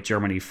separate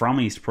Germany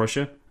from East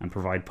Prussia and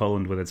provide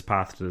Poland with its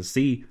path to the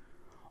sea,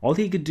 all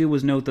he could do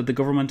was note that the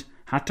government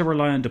had to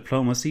rely on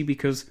diplomacy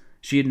because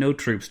she had no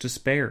troops to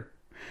spare.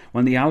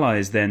 When the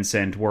Allies then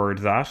sent word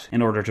that,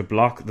 in order to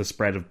block the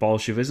spread of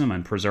Bolshevism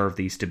and preserve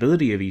the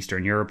stability of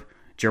Eastern Europe,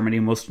 Germany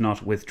must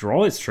not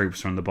withdraw its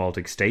troops from the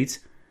Baltic states,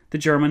 the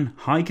German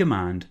High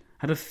Command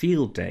had a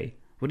field day,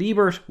 but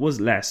Ebert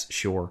was less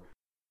sure.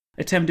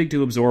 Attempting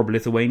to absorb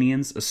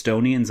Lithuanians,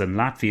 Estonians and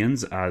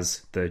Latvians,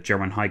 as the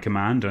German High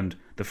Command and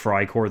the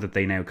Freikorps that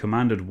they now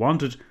commanded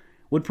wanted,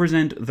 would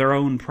present their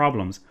own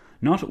problems,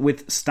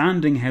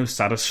 notwithstanding how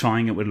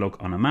satisfying it would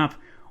look on a map,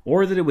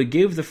 or that it would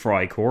give the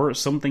Freikorps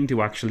something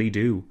to actually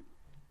do.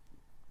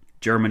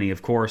 Germany,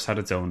 of course, had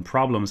its own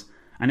problems,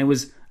 and it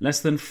was less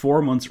than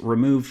 4 months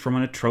removed from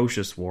an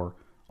atrocious war,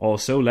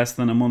 also less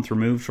than a month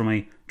removed from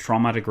a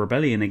traumatic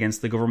rebellion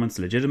against the government's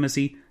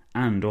legitimacy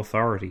and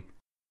authority.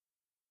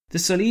 The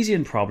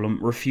Silesian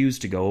problem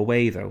refused to go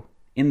away, though.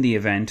 In the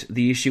event,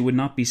 the issue would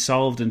not be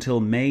solved until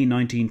May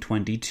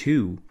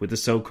 1922 with the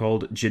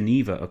so-called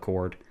Geneva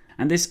Accord,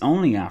 and this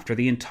only after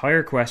the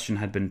entire question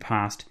had been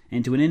passed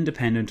into an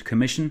independent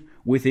commission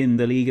within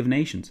the League of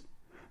Nations.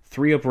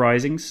 3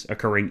 uprisings,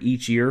 occurring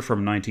each year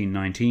from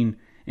 1919,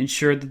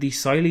 ensured that the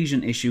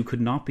Silesian issue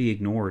could not be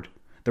ignored.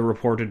 The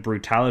reported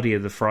brutality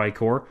of the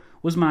Freikorps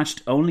was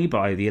matched only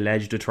by the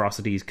alleged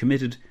atrocities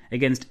committed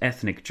against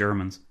ethnic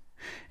Germans.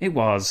 It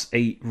was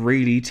a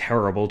really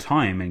terrible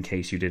time, in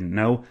case you didn't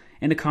know,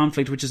 in a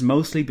conflict which has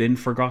mostly been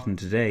forgotten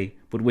today,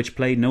 but which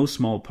played no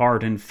small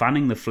part in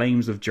fanning the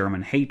flames of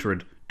German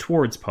hatred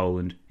towards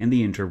Poland in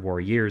the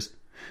interwar years.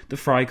 The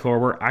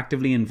Freikorps were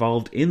actively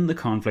involved in the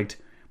conflict,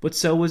 but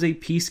so was a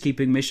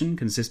peacekeeping mission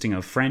consisting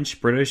of French,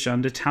 British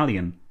and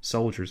Italian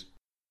soldiers.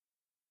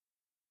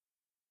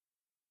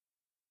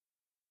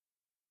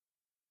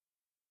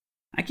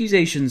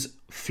 Accusations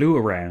flew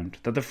around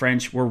that the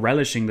French were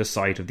relishing the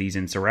sight of these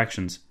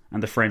insurrections,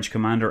 and the French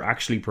commander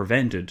actually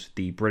prevented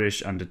the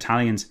British and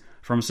Italians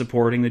from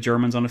supporting the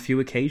Germans on a few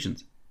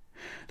occasions.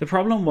 The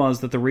problem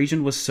was that the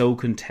region was so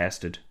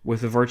contested,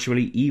 with a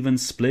virtually even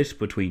split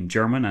between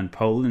German and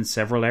Pole in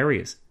several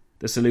areas.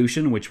 The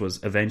solution, which was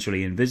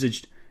eventually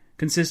envisaged,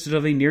 consisted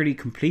of a nearly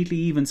completely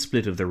even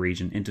split of the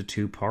region into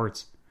two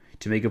parts.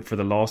 To make up for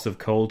the loss of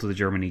coal to the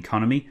German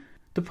economy,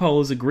 the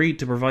Poles agreed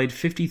to provide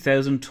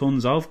 50,000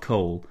 tons of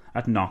coal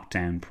at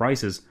knockdown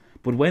prices,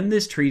 but when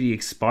this treaty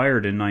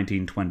expired in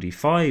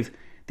 1925,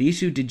 the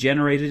issue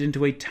degenerated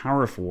into a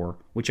tariff war,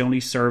 which only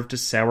served to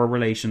sour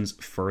relations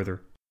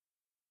further.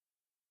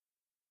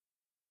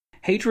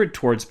 Hatred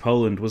towards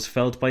Poland was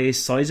felt by a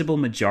sizable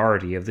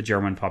majority of the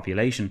German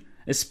population,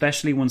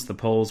 especially once the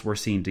Poles were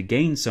seen to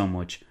gain so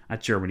much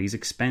at Germany's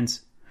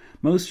expense.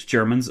 Most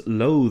Germans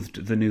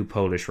loathed the new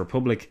Polish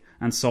Republic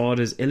and saw it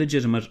as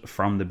illegitimate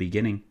from the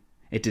beginning.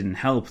 It didn't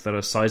help that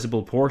a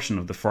sizable portion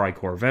of the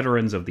Freikorps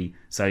veterans of the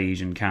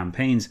Silesian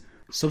campaigns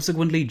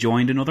subsequently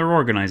joined another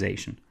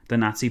organisation, the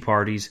Nazi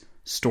Party's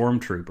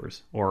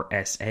Stormtroopers, or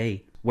SA,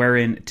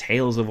 wherein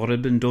tales of what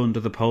had been done to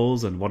the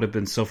Poles and what had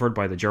been suffered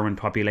by the German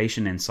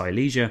population in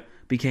Silesia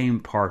became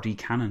party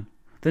canon.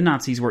 The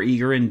Nazis were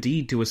eager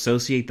indeed to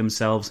associate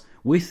themselves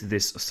with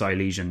this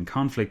Silesian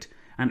conflict,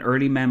 and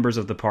early members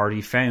of the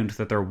party found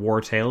that their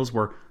war tales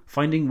were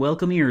finding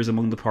welcome ears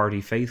among the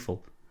party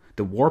faithful.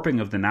 The warping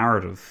of the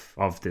narrative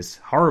of this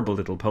horrible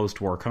little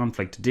post-war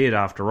conflict did,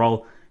 after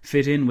all,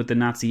 fit in with the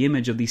Nazi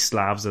image of the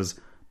Slavs as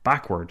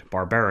backward,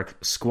 barbaric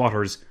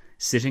squatters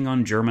sitting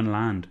on German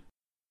land.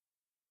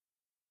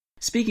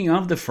 Speaking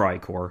of the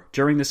Freikorps,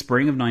 during the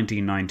spring of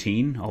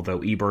 1919,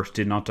 although Ebert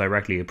did not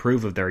directly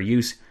approve of their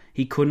use,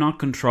 he could not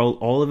control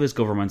all of his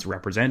government's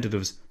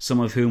representatives, some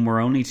of whom were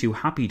only too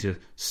happy to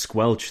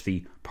squelch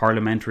the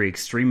parliamentary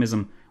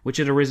extremism which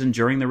had arisen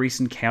during the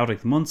recent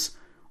chaotic months,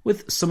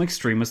 with some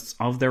extremists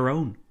of their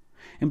own.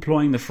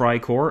 Employing the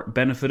Freikorps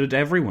benefited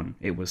everyone,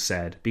 it was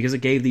said, because it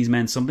gave these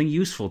men something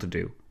useful to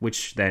do,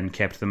 which then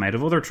kept them out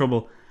of other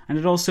trouble, and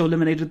it also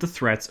eliminated the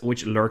threats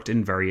which lurked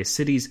in various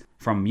cities,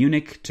 from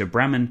Munich to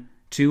Bremen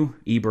to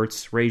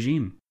Ebert's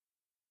regime.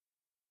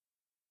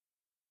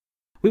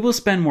 We will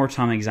spend more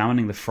time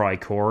examining the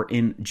Freikorps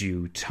in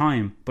due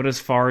time, but as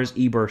far as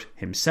Ebert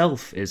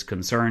himself is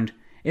concerned,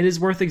 it is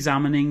worth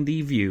examining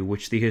the view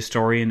which the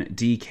historian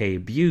D.K.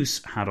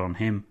 Busse had on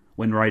him.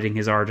 When writing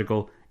his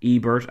article,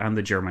 Ebert and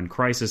the German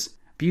Crisis,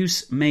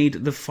 Busse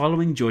made the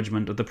following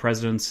judgment of the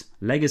president's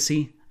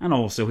legacy and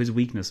also his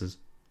weaknesses.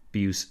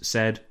 Busse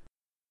said,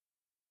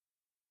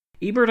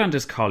 Ebert and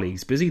his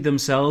colleagues busied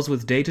themselves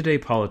with day-to-day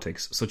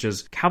politics such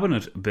as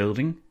cabinet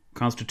building,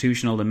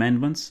 constitutional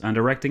amendments, and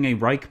erecting a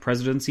Reich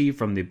presidency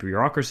from the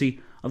bureaucracy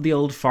of the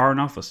old Foreign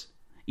Office.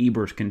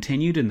 Ebert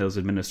continued in those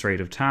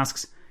administrative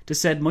tasks to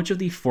set much of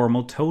the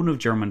formal tone of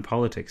German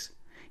politics.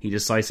 He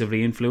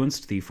decisively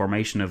influenced the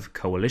formation of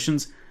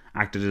coalitions,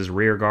 acted as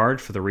rearguard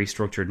for the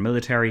restructured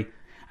military,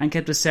 and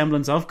kept a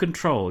semblance of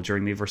control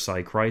during the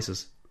Versailles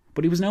crisis.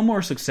 But he was no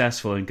more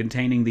successful in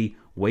containing the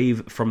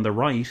wave from the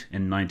right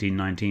in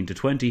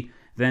 1919-20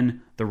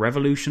 than the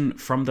revolution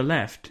from the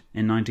left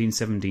in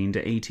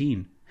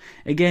 1917-18.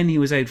 Again, he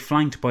was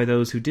outflanked by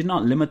those who did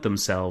not limit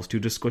themselves to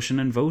discussion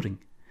and voting.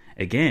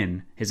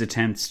 Again, his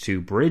attempts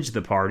to bridge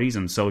the parties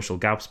and social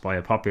gaps by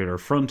a popular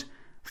front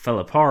fell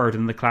apart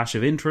in the clash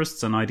of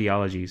interests and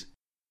ideologies.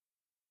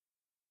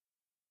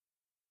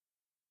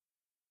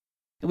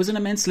 It was an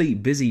immensely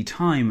busy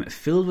time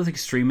filled with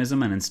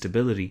extremism and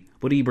instability,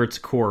 but Ebert's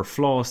core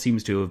flaw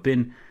seems to have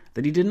been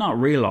that he did not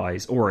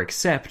realise or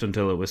accept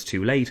until it was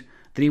too late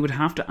that he would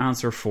have to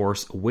answer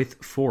force with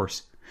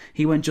force.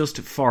 He went just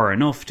far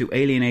enough to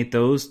alienate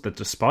those that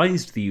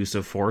despised the use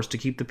of force to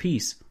keep the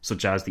peace,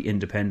 such as the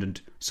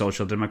Independent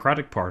Social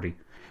Democratic Party,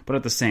 but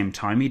at the same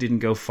time he didn't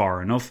go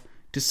far enough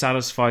to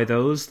satisfy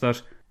those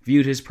that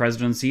viewed his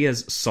presidency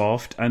as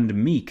soft and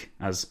meek,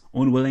 as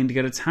unwilling to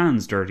get its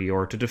hands dirty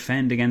or to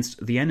defend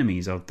against the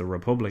enemies of the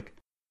Republic.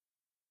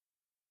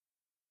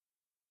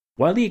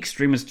 While the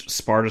extremist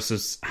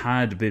Spartacists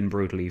had been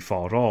brutally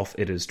fought off,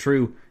 it is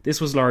true, this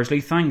was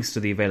largely thanks to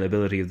the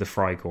availability of the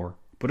Freikorps.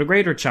 But a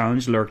greater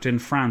challenge lurked in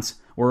France,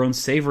 where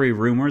unsavoury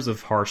rumours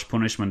of harsh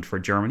punishment for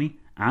Germany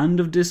and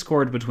of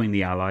discord between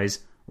the Allies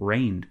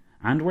reigned,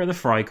 and where the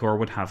Freikorps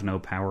would have no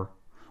power.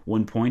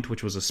 One point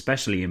which was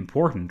especially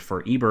important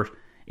for Ebert,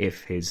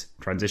 if his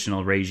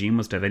transitional regime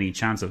was to have any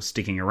chance of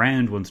sticking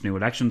around once new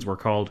elections were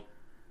called,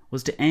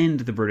 was to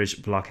end the British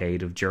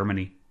blockade of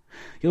Germany.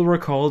 You'll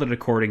recall that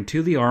according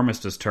to the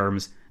armistice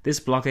terms, this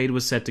blockade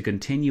was set to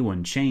continue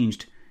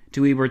unchanged,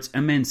 to Ebert's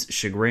immense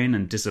chagrin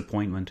and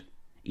disappointment.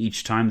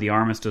 Each time the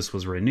armistice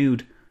was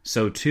renewed,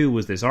 so too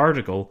was this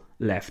article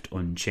left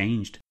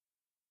unchanged.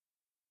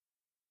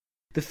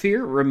 The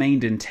fear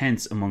remained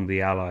intense among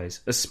the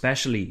Allies,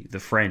 especially the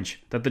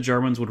French, that the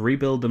Germans would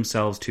rebuild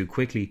themselves too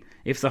quickly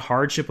if the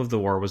hardship of the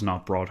war was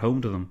not brought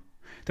home to them.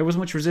 There was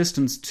much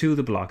resistance to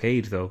the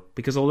blockade, though,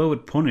 because although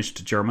it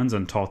punished Germans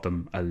and taught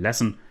them a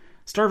lesson,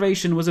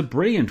 starvation was a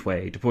brilliant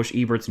way to push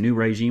Ebert's new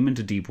regime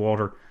into deep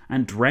water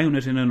and drown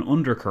it in an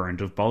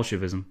undercurrent of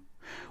Bolshevism.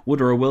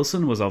 Woodrow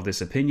Wilson was of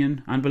this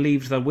opinion and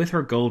believed that with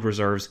her gold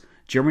reserves,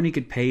 Germany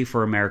could pay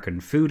for American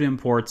food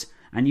imports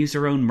and use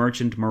her own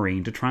merchant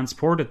marine to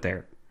transport it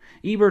there.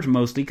 Ebert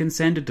mostly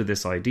consented to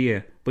this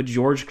idea, but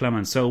George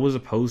Clemenceau was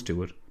opposed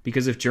to it,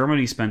 because if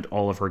Germany spent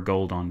all of her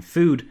gold on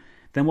food,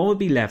 then what would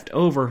be left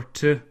over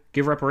to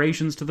give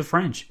reparations to the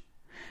French?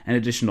 An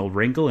additional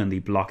wrinkle in the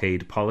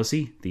blockade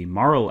policy, the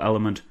moral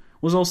element,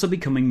 was also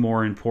becoming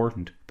more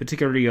important,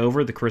 particularly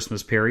over the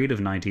Christmas period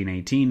of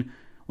 1918,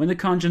 when the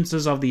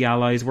consciences of the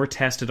Allies were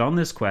tested on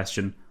this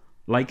question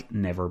like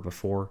never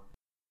before.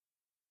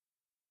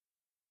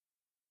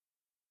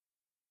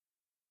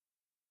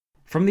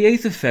 From the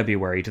 8th of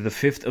February to the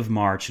 5th of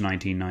March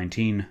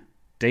 1919,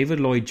 David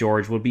Lloyd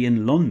George would be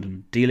in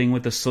London dealing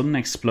with the sudden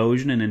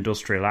explosion in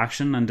industrial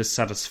action and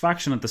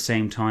dissatisfaction at the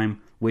same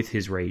time with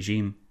his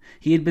regime.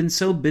 He had been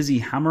so busy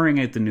hammering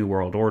out the New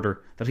World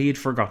Order that he had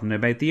forgotten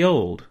about the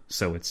old,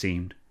 so it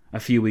seemed. A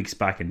few weeks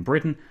back in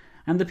Britain,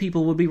 and the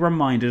people would be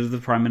reminded of the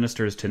Prime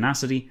Minister's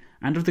tenacity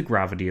and of the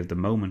gravity of the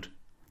moment.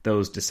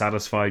 Those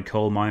dissatisfied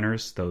coal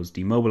miners, those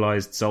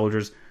demobilised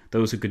soldiers,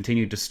 those who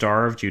continued to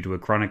starve due to a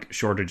chronic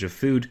shortage of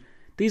food,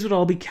 these would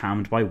all be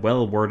calmed by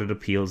well-worded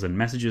appeals and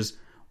messages,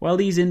 while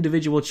these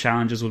individual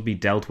challenges would be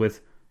dealt with,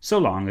 so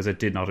long as it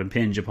did not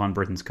impinge upon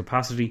Britain's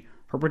capacity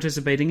for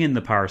participating in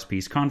the Paris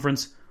Peace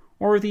Conference,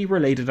 or the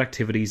related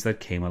activities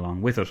that came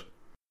along with it.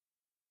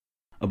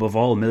 Above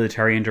all,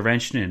 military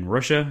intervention in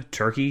Russia,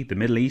 Turkey, the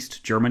Middle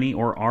East, Germany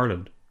or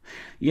Ireland.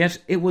 Yet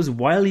it was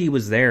while he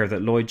was there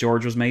that Lloyd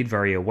George was made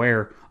very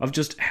aware of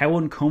just how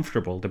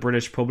uncomfortable the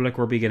British public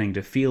were beginning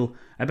to feel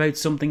about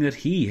something that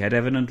he had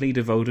evidently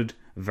devoted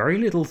very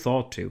little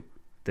thought to,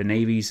 the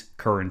Navy's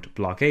current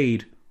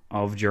blockade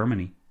of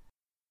Germany.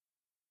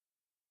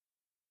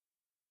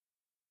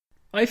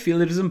 I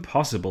feel it is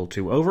impossible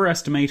to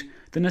overestimate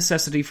the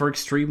necessity for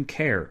extreme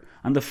care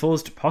and the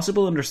fullest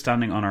possible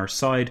understanding on our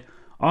side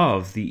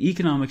of the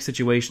economic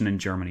situation in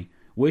Germany,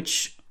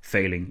 which,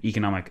 failing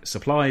economic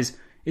supplies,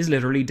 is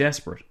literally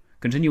desperate.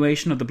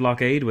 Continuation of the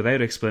blockade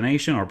without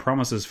explanation or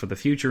promises for the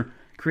future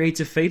creates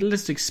a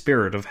fatalistic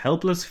spirit of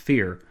helpless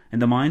fear in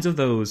the minds of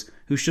those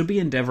who should be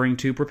endeavouring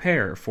to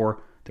prepare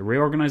for the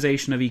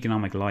reorganisation of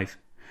economic life.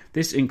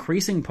 This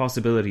increasing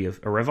possibility of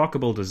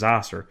irrevocable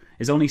disaster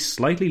is only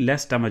slightly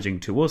less damaging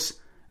to us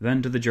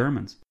than to the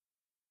Germans.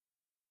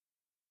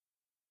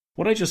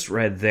 What I just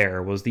read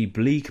there was the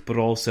bleak but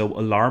also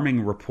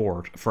alarming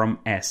report from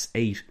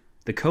S8,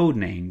 the code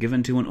name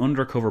given to an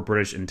undercover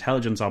British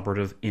intelligence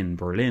operative in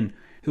Berlin,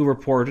 who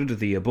reported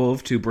the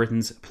above to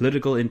Britain's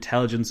Political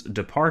Intelligence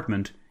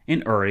Department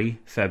in early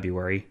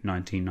February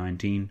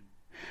 1919.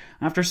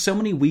 After so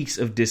many weeks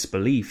of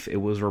disbelief,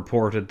 it was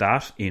reported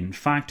that, in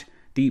fact,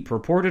 the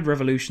purported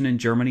revolution in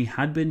Germany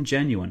had been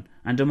genuine,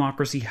 and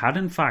democracy had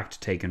in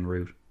fact taken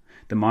root.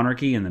 The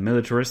monarchy and the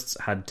militarists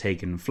had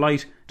taken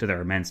flight, to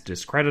their immense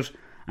discredit,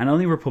 and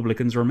only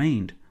republicans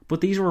remained.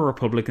 But these were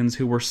republicans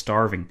who were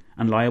starving,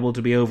 and liable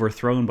to be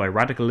overthrown by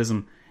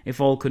radicalism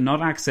if all could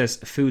not access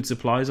food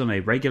supplies on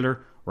a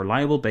regular,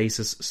 reliable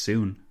basis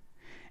soon.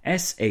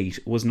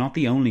 S8 was not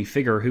the only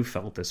figure who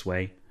felt this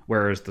way.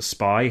 Whereas the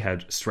Spy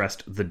had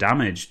stressed the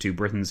damage to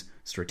Britain's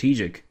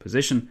strategic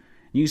position,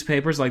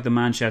 newspapers like the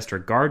Manchester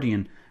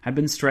Guardian had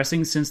been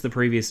stressing since the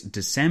previous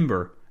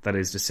December, that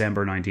is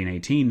December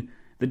 1918,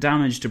 the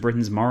damage to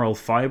Britain's moral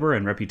fibre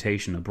and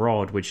reputation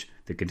abroad which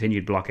the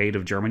continued blockade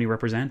of Germany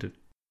represented.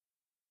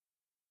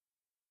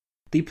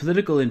 The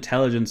Political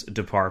Intelligence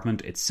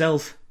Department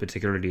itself,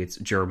 particularly its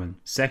German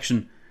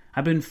section,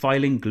 had been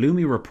filing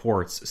gloomy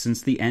reports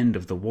since the end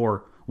of the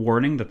war,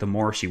 warning that the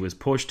more she was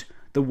pushed,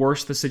 the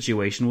worse the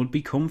situation would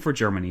become for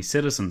Germany's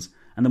citizens,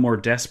 and the more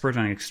desperate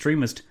and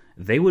extremist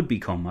they would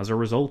become as a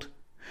result.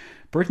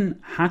 Britain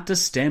had to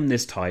stem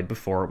this tide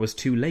before it was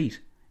too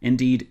late.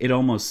 Indeed, it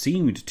almost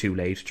seemed too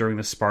late during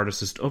the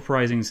Spartacist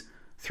uprisings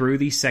through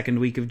the second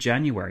week of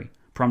January,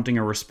 prompting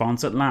a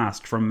response at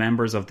last from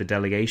members of the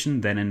delegation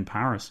then in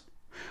Paris.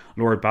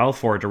 Lord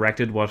Balfour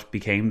directed what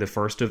became the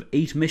first of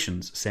 8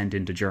 missions sent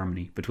into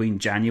Germany between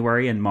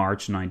January and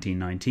March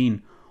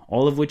 1919,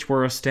 all of which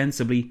were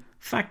ostensibly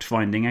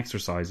fact-finding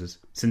exercises,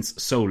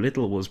 since so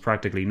little was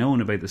practically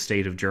known about the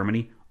state of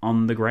Germany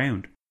on the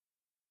ground.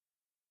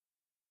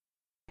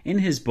 In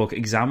his book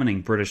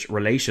examining British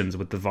relations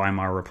with the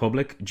Weimar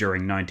Republic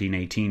during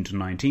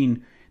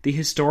 1918-19, the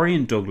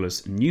historian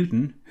Douglas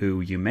Newton,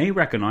 who you may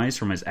recognise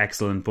from his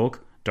excellent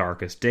book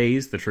Darkest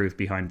Days, The Truth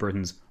Behind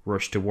Britain's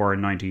Rush to War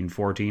in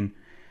 1914,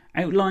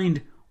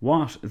 outlined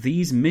what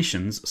these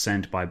missions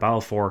sent by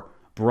Balfour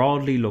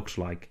broadly looked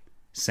like,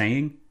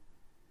 saying,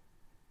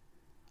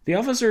 "The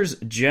officers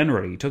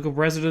generally took up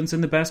residence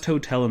in the best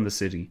hotel in the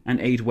city and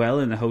ate well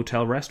in the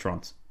hotel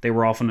restaurants. They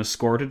were often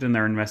escorted in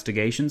their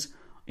investigations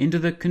into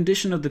the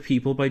condition of the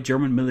people by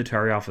German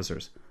military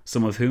officers,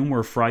 some of whom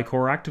were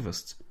Freikorps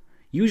activists.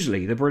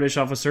 Usually, the British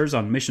officers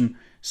on mission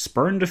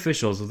spurned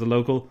officials of the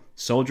local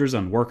soldiers'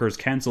 and workers'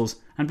 councils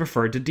and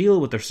preferred to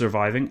deal with the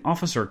surviving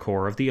officer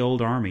corps of the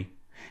old army.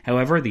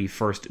 However, the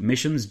first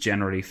missions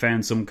generally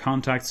found some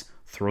contacts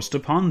thrust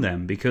upon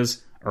them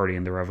because, early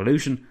in the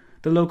revolution,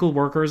 the local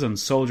workers' and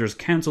soldiers'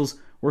 councils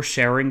were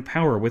sharing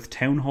power with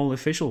town hall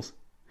officials.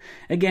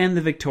 Again,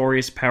 the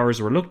victorious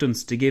power's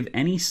reluctance to give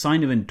any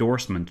sign of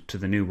endorsement to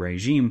the new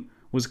regime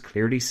was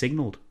clearly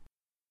signalled.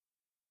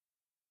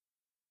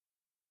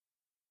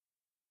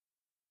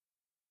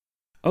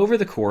 Over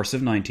the course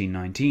of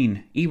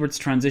 1919, Ebert's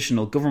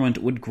transitional government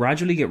would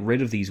gradually get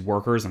rid of these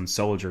workers' and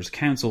soldiers'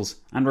 councils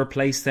and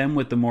replace them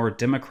with the more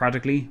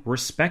democratically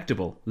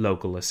respectable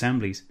local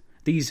assemblies.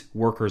 These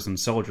workers' and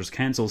soldiers'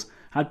 councils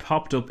had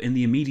popped up in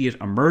the immediate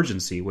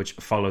emergency which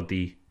followed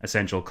the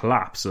essential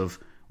collapse of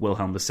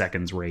Wilhelm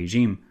II's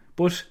regime.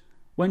 But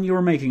when you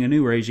are making a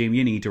new regime,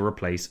 you need to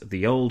replace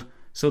the old,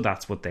 so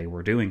that's what they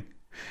were doing.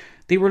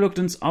 The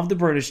reluctance of the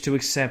British to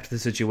accept the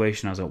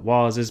situation as it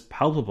was is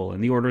palpable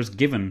in the orders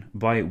given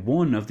by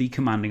one of the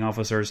commanding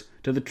officers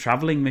to the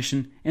travelling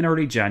mission in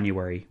early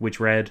January, which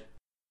read,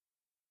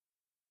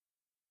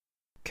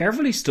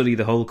 "Carefully study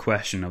the whole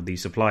question of the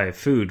supply of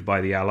food by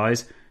the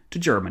Allies to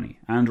Germany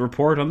and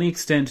report on the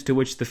extent to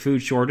which the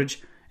food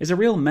shortage is a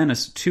real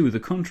menace to the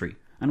country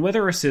and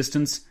whether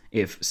assistance,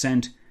 if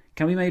sent,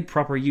 can be made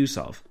proper use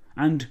of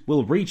and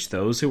will reach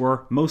those who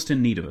are most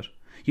in need of it.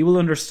 You will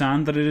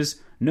understand that it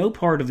is no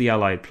part of the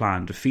Allied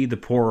plan to feed the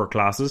poorer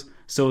classes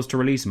so as to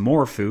release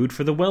more food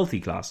for the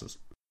wealthy classes."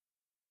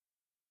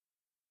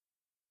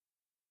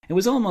 It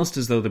was almost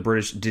as though the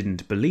British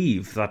didn't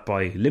believe that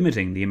by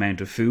limiting the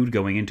amount of food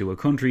going into a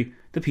country,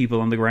 the people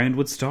on the ground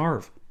would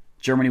starve.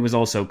 Germany was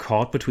also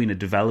caught between a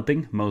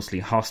developing, mostly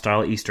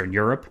hostile Eastern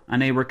Europe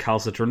and a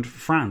recalcitrant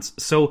France,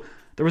 so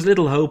there was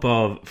little hope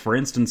of, for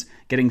instance,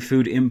 getting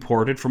food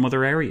imported from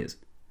other areas.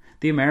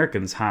 The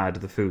Americans had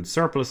the food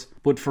surplus,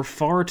 but for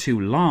far too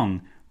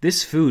long,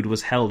 this food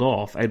was held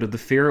off out of the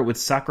fear it would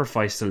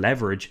sacrifice the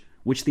leverage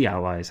which the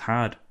Allies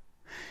had.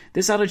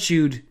 This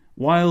attitude,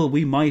 while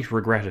we might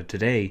regret it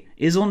today,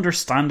 is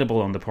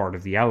understandable on the part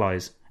of the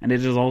Allies, and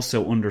it is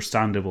also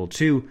understandable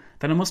too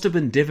that it must have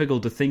been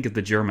difficult to think of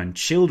the German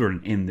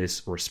children in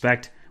this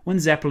respect when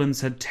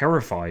Zeppelins had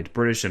terrified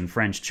British and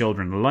French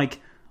children alike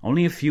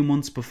only a few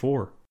months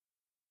before.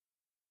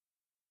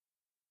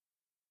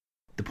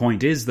 The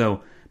point is,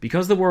 though,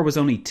 because the war was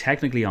only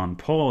technically on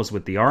pause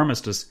with the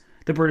armistice,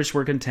 the British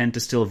were content to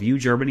still view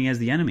Germany as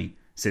the enemy,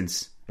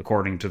 since,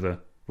 according to the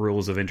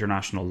rules of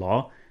international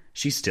law,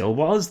 she still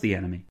was the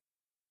enemy.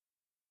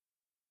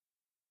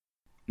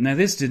 Now,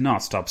 this did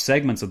not stop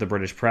segments of the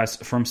British press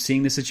from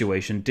seeing the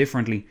situation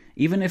differently,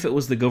 even if it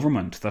was the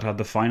government that had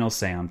the final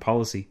say on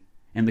policy.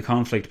 In the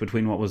conflict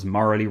between what was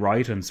morally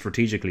right and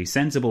strategically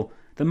sensible,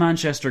 the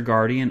Manchester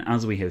Guardian,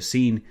 as we have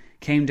seen,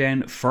 came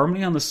down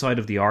firmly on the side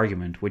of the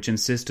argument which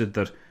insisted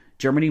that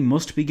Germany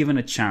must be given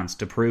a chance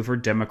to prove her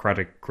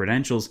democratic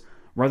credentials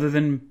rather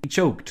than be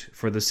choked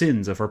for the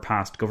sins of her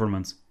past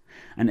governments.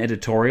 An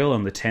editorial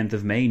on the 10th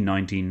of May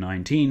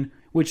 1919,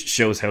 which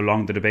shows how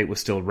long the debate was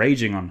still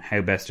raging on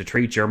how best to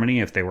treat Germany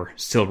if they were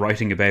still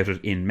writing about it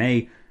in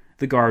May,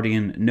 The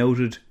Guardian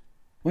noted,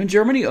 "When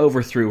Germany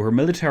overthrew her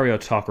military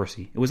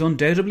autocracy, it was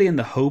undoubtedly in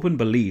the hope and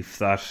belief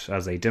that,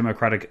 as a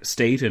democratic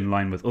state in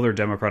line with other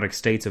democratic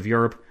states of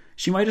Europe,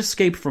 she might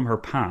escape from her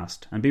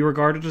past and be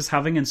regarded as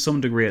having in some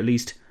degree at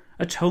least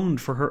atoned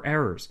for her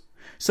errors.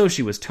 So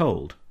she was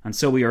told, and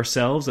so we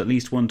ourselves at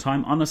least one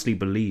time honestly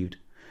believed.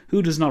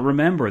 Who does not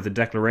remember the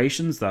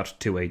declarations that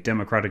to a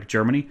democratic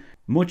Germany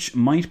much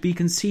might be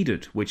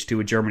conceded which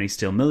to a Germany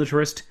still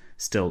militarist,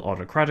 still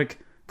autocratic,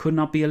 could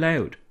not be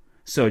allowed?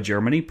 So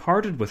Germany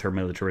parted with her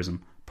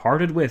militarism,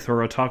 parted with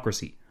her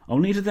autocracy,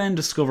 only to then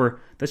discover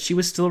that she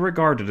was still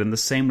regarded in the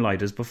same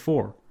light as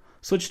before.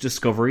 Such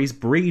discoveries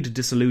breed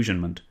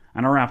disillusionment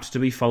and are apt to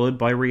be followed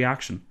by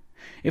reaction.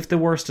 If the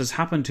worst has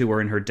happened to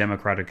her in her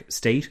democratic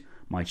state,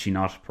 might she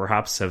not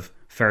perhaps have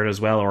fared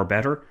as well or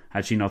better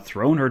had she not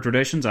thrown her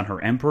traditions and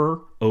her emperor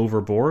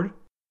overboard?"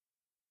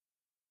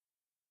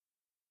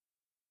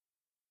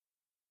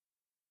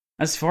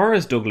 As far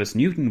as Douglas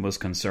Newton was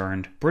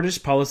concerned,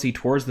 British policy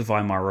towards the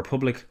Weimar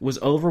Republic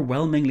was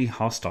overwhelmingly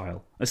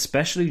hostile,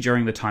 especially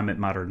during the time it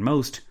mattered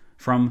most,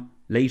 from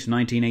late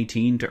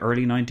 1918 to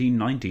early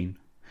 1919.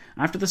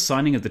 After the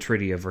signing of the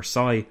Treaty of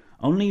Versailles,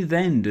 only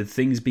then did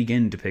things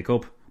begin to pick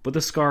up, but the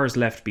scars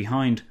left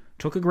behind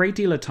took a great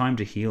deal of time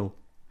to heal.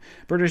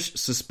 British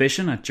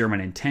suspicion at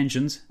German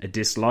intentions, a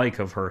dislike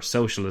of her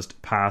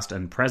socialist past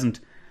and present,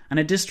 and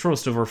a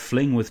distrust of her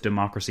fling with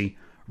democracy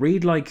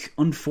read like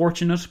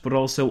unfortunate but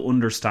also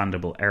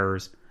understandable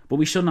errors, but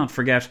we should not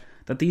forget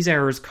that these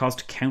errors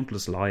cost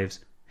countless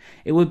lives.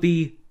 It would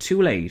be too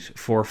late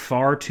for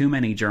far too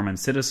many German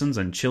citizens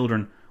and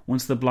children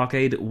once the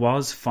blockade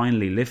was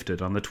finally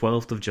lifted on the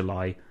 12th of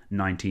July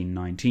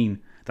 1919,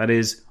 that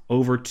is,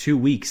 over 2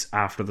 weeks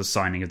after the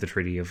signing of the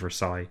Treaty of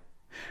Versailles.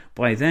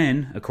 By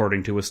then,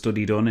 according to a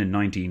study done in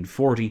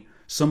 1940,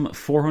 some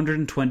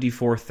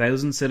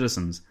 424,000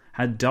 citizens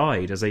had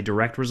died as a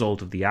direct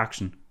result of the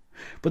action.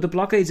 But the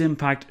blockade's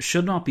impact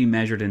should not be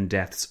measured in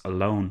deaths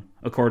alone.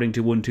 According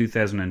to one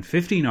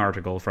 2015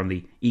 article from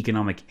the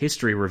Economic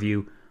History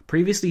Review,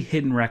 previously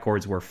hidden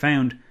records were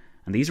found,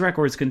 and these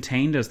records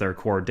contained as their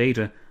core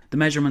data the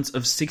measurements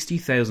of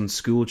 60,000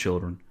 school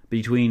children,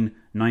 between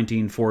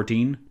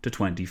 1914 to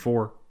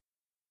 24.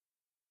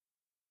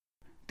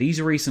 These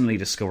recently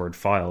discovered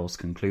files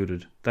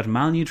concluded that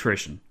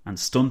malnutrition and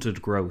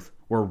stunted growth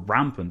were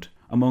rampant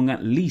among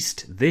at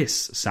least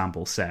this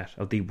sample set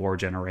of the war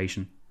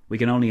generation. We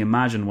can only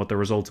imagine what the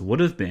results would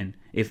have been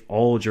if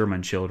all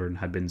German children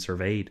had been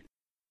surveyed.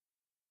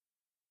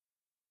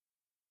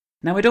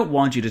 Now, I don't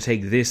want you to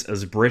take this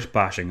as Brit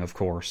bashing, of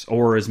course,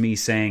 or as me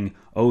saying,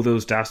 oh,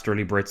 those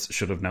dastardly Brits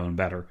should have known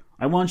better.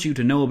 I want you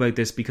to know about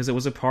this because it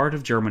was a part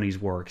of Germany's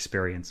war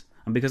experience,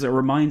 and because it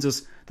reminds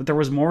us that there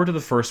was more to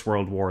the First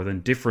World War than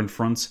different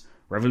fronts,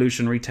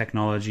 revolutionary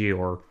technology,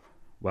 or,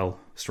 well,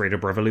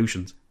 straight-up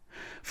revolutions.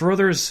 For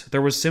others,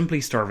 there was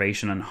simply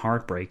starvation and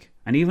heartbreak,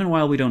 and even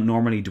while we don't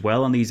normally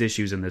dwell on these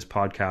issues in this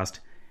podcast,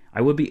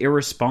 I would be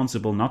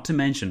irresponsible not to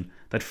mention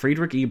that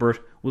Friedrich Ebert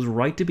was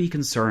right to be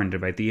concerned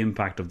about the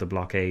impact of the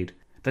blockade,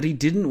 that he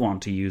didn't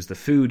want to use the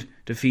food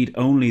to feed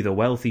only the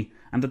wealthy,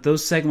 and that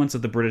those segments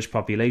of the British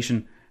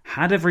population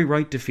had every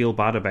right to feel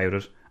bad about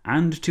it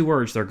and to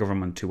urge their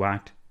government to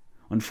act.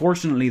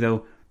 Unfortunately,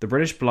 though, the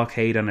British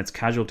blockade and its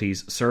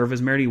casualties serve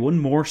as merely one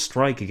more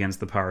strike against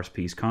the Paris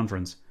Peace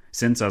Conference,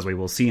 since, as we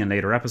will see in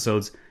later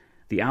episodes,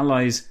 the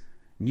Allies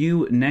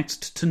knew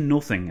next to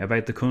nothing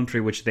about the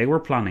country which they were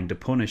planning to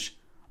punish,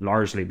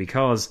 largely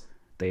because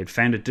they had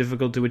found it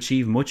difficult to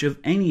achieve much of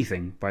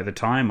anything by the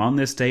time, on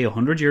this day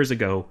 100 years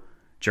ago,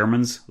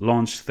 Germans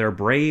launched their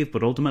brave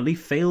but ultimately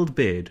failed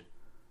bid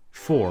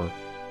for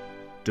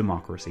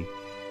democracy.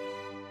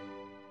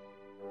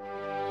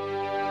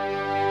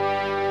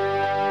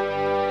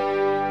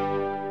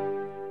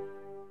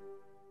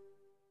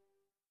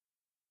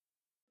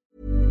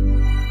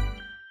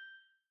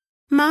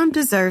 Mom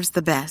deserves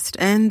the best,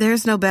 and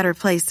there's no better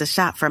place to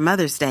shop for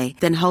Mother's Day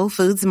than Whole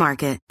Foods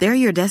Market. They're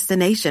your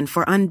destination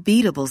for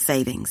unbeatable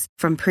savings,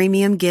 from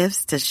premium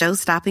gifts to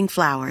show-stopping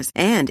flowers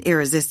and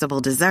irresistible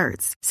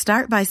desserts.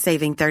 Start by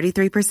saving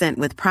 33%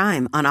 with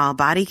Prime on all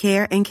body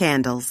care and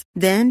candles.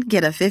 Then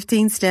get a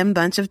 15-stem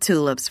bunch of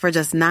tulips for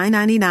just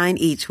 $9.99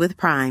 each with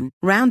Prime.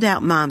 Round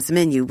out Mom's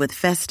menu with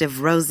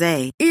festive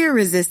rosé,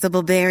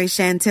 irresistible berry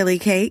chantilly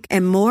cake,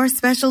 and more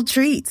special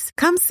treats.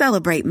 Come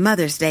celebrate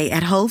Mother's Day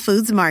at Whole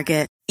Foods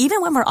Market.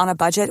 Even when we're on a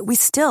budget, we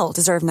still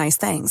deserve nice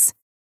things.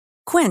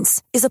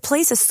 Quince is a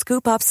place to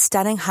scoop up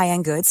stunning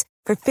high-end goods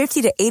for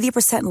 50 to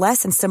 80%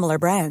 less than similar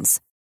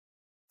brands.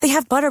 They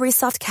have buttery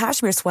soft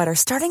cashmere sweaters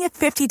starting at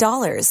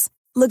 $50,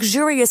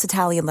 luxurious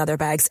Italian leather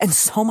bags, and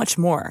so much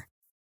more.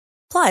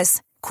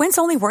 Plus, Quince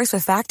only works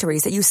with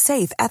factories that use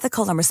safe,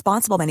 ethical, and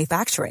responsible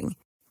manufacturing.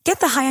 Get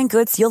the high-end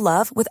goods you'll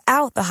love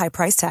without the high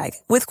price tag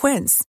with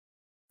Quince.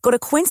 Go to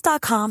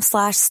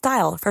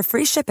quince.com/style for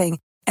free shipping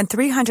and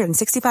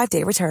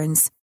 365-day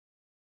returns.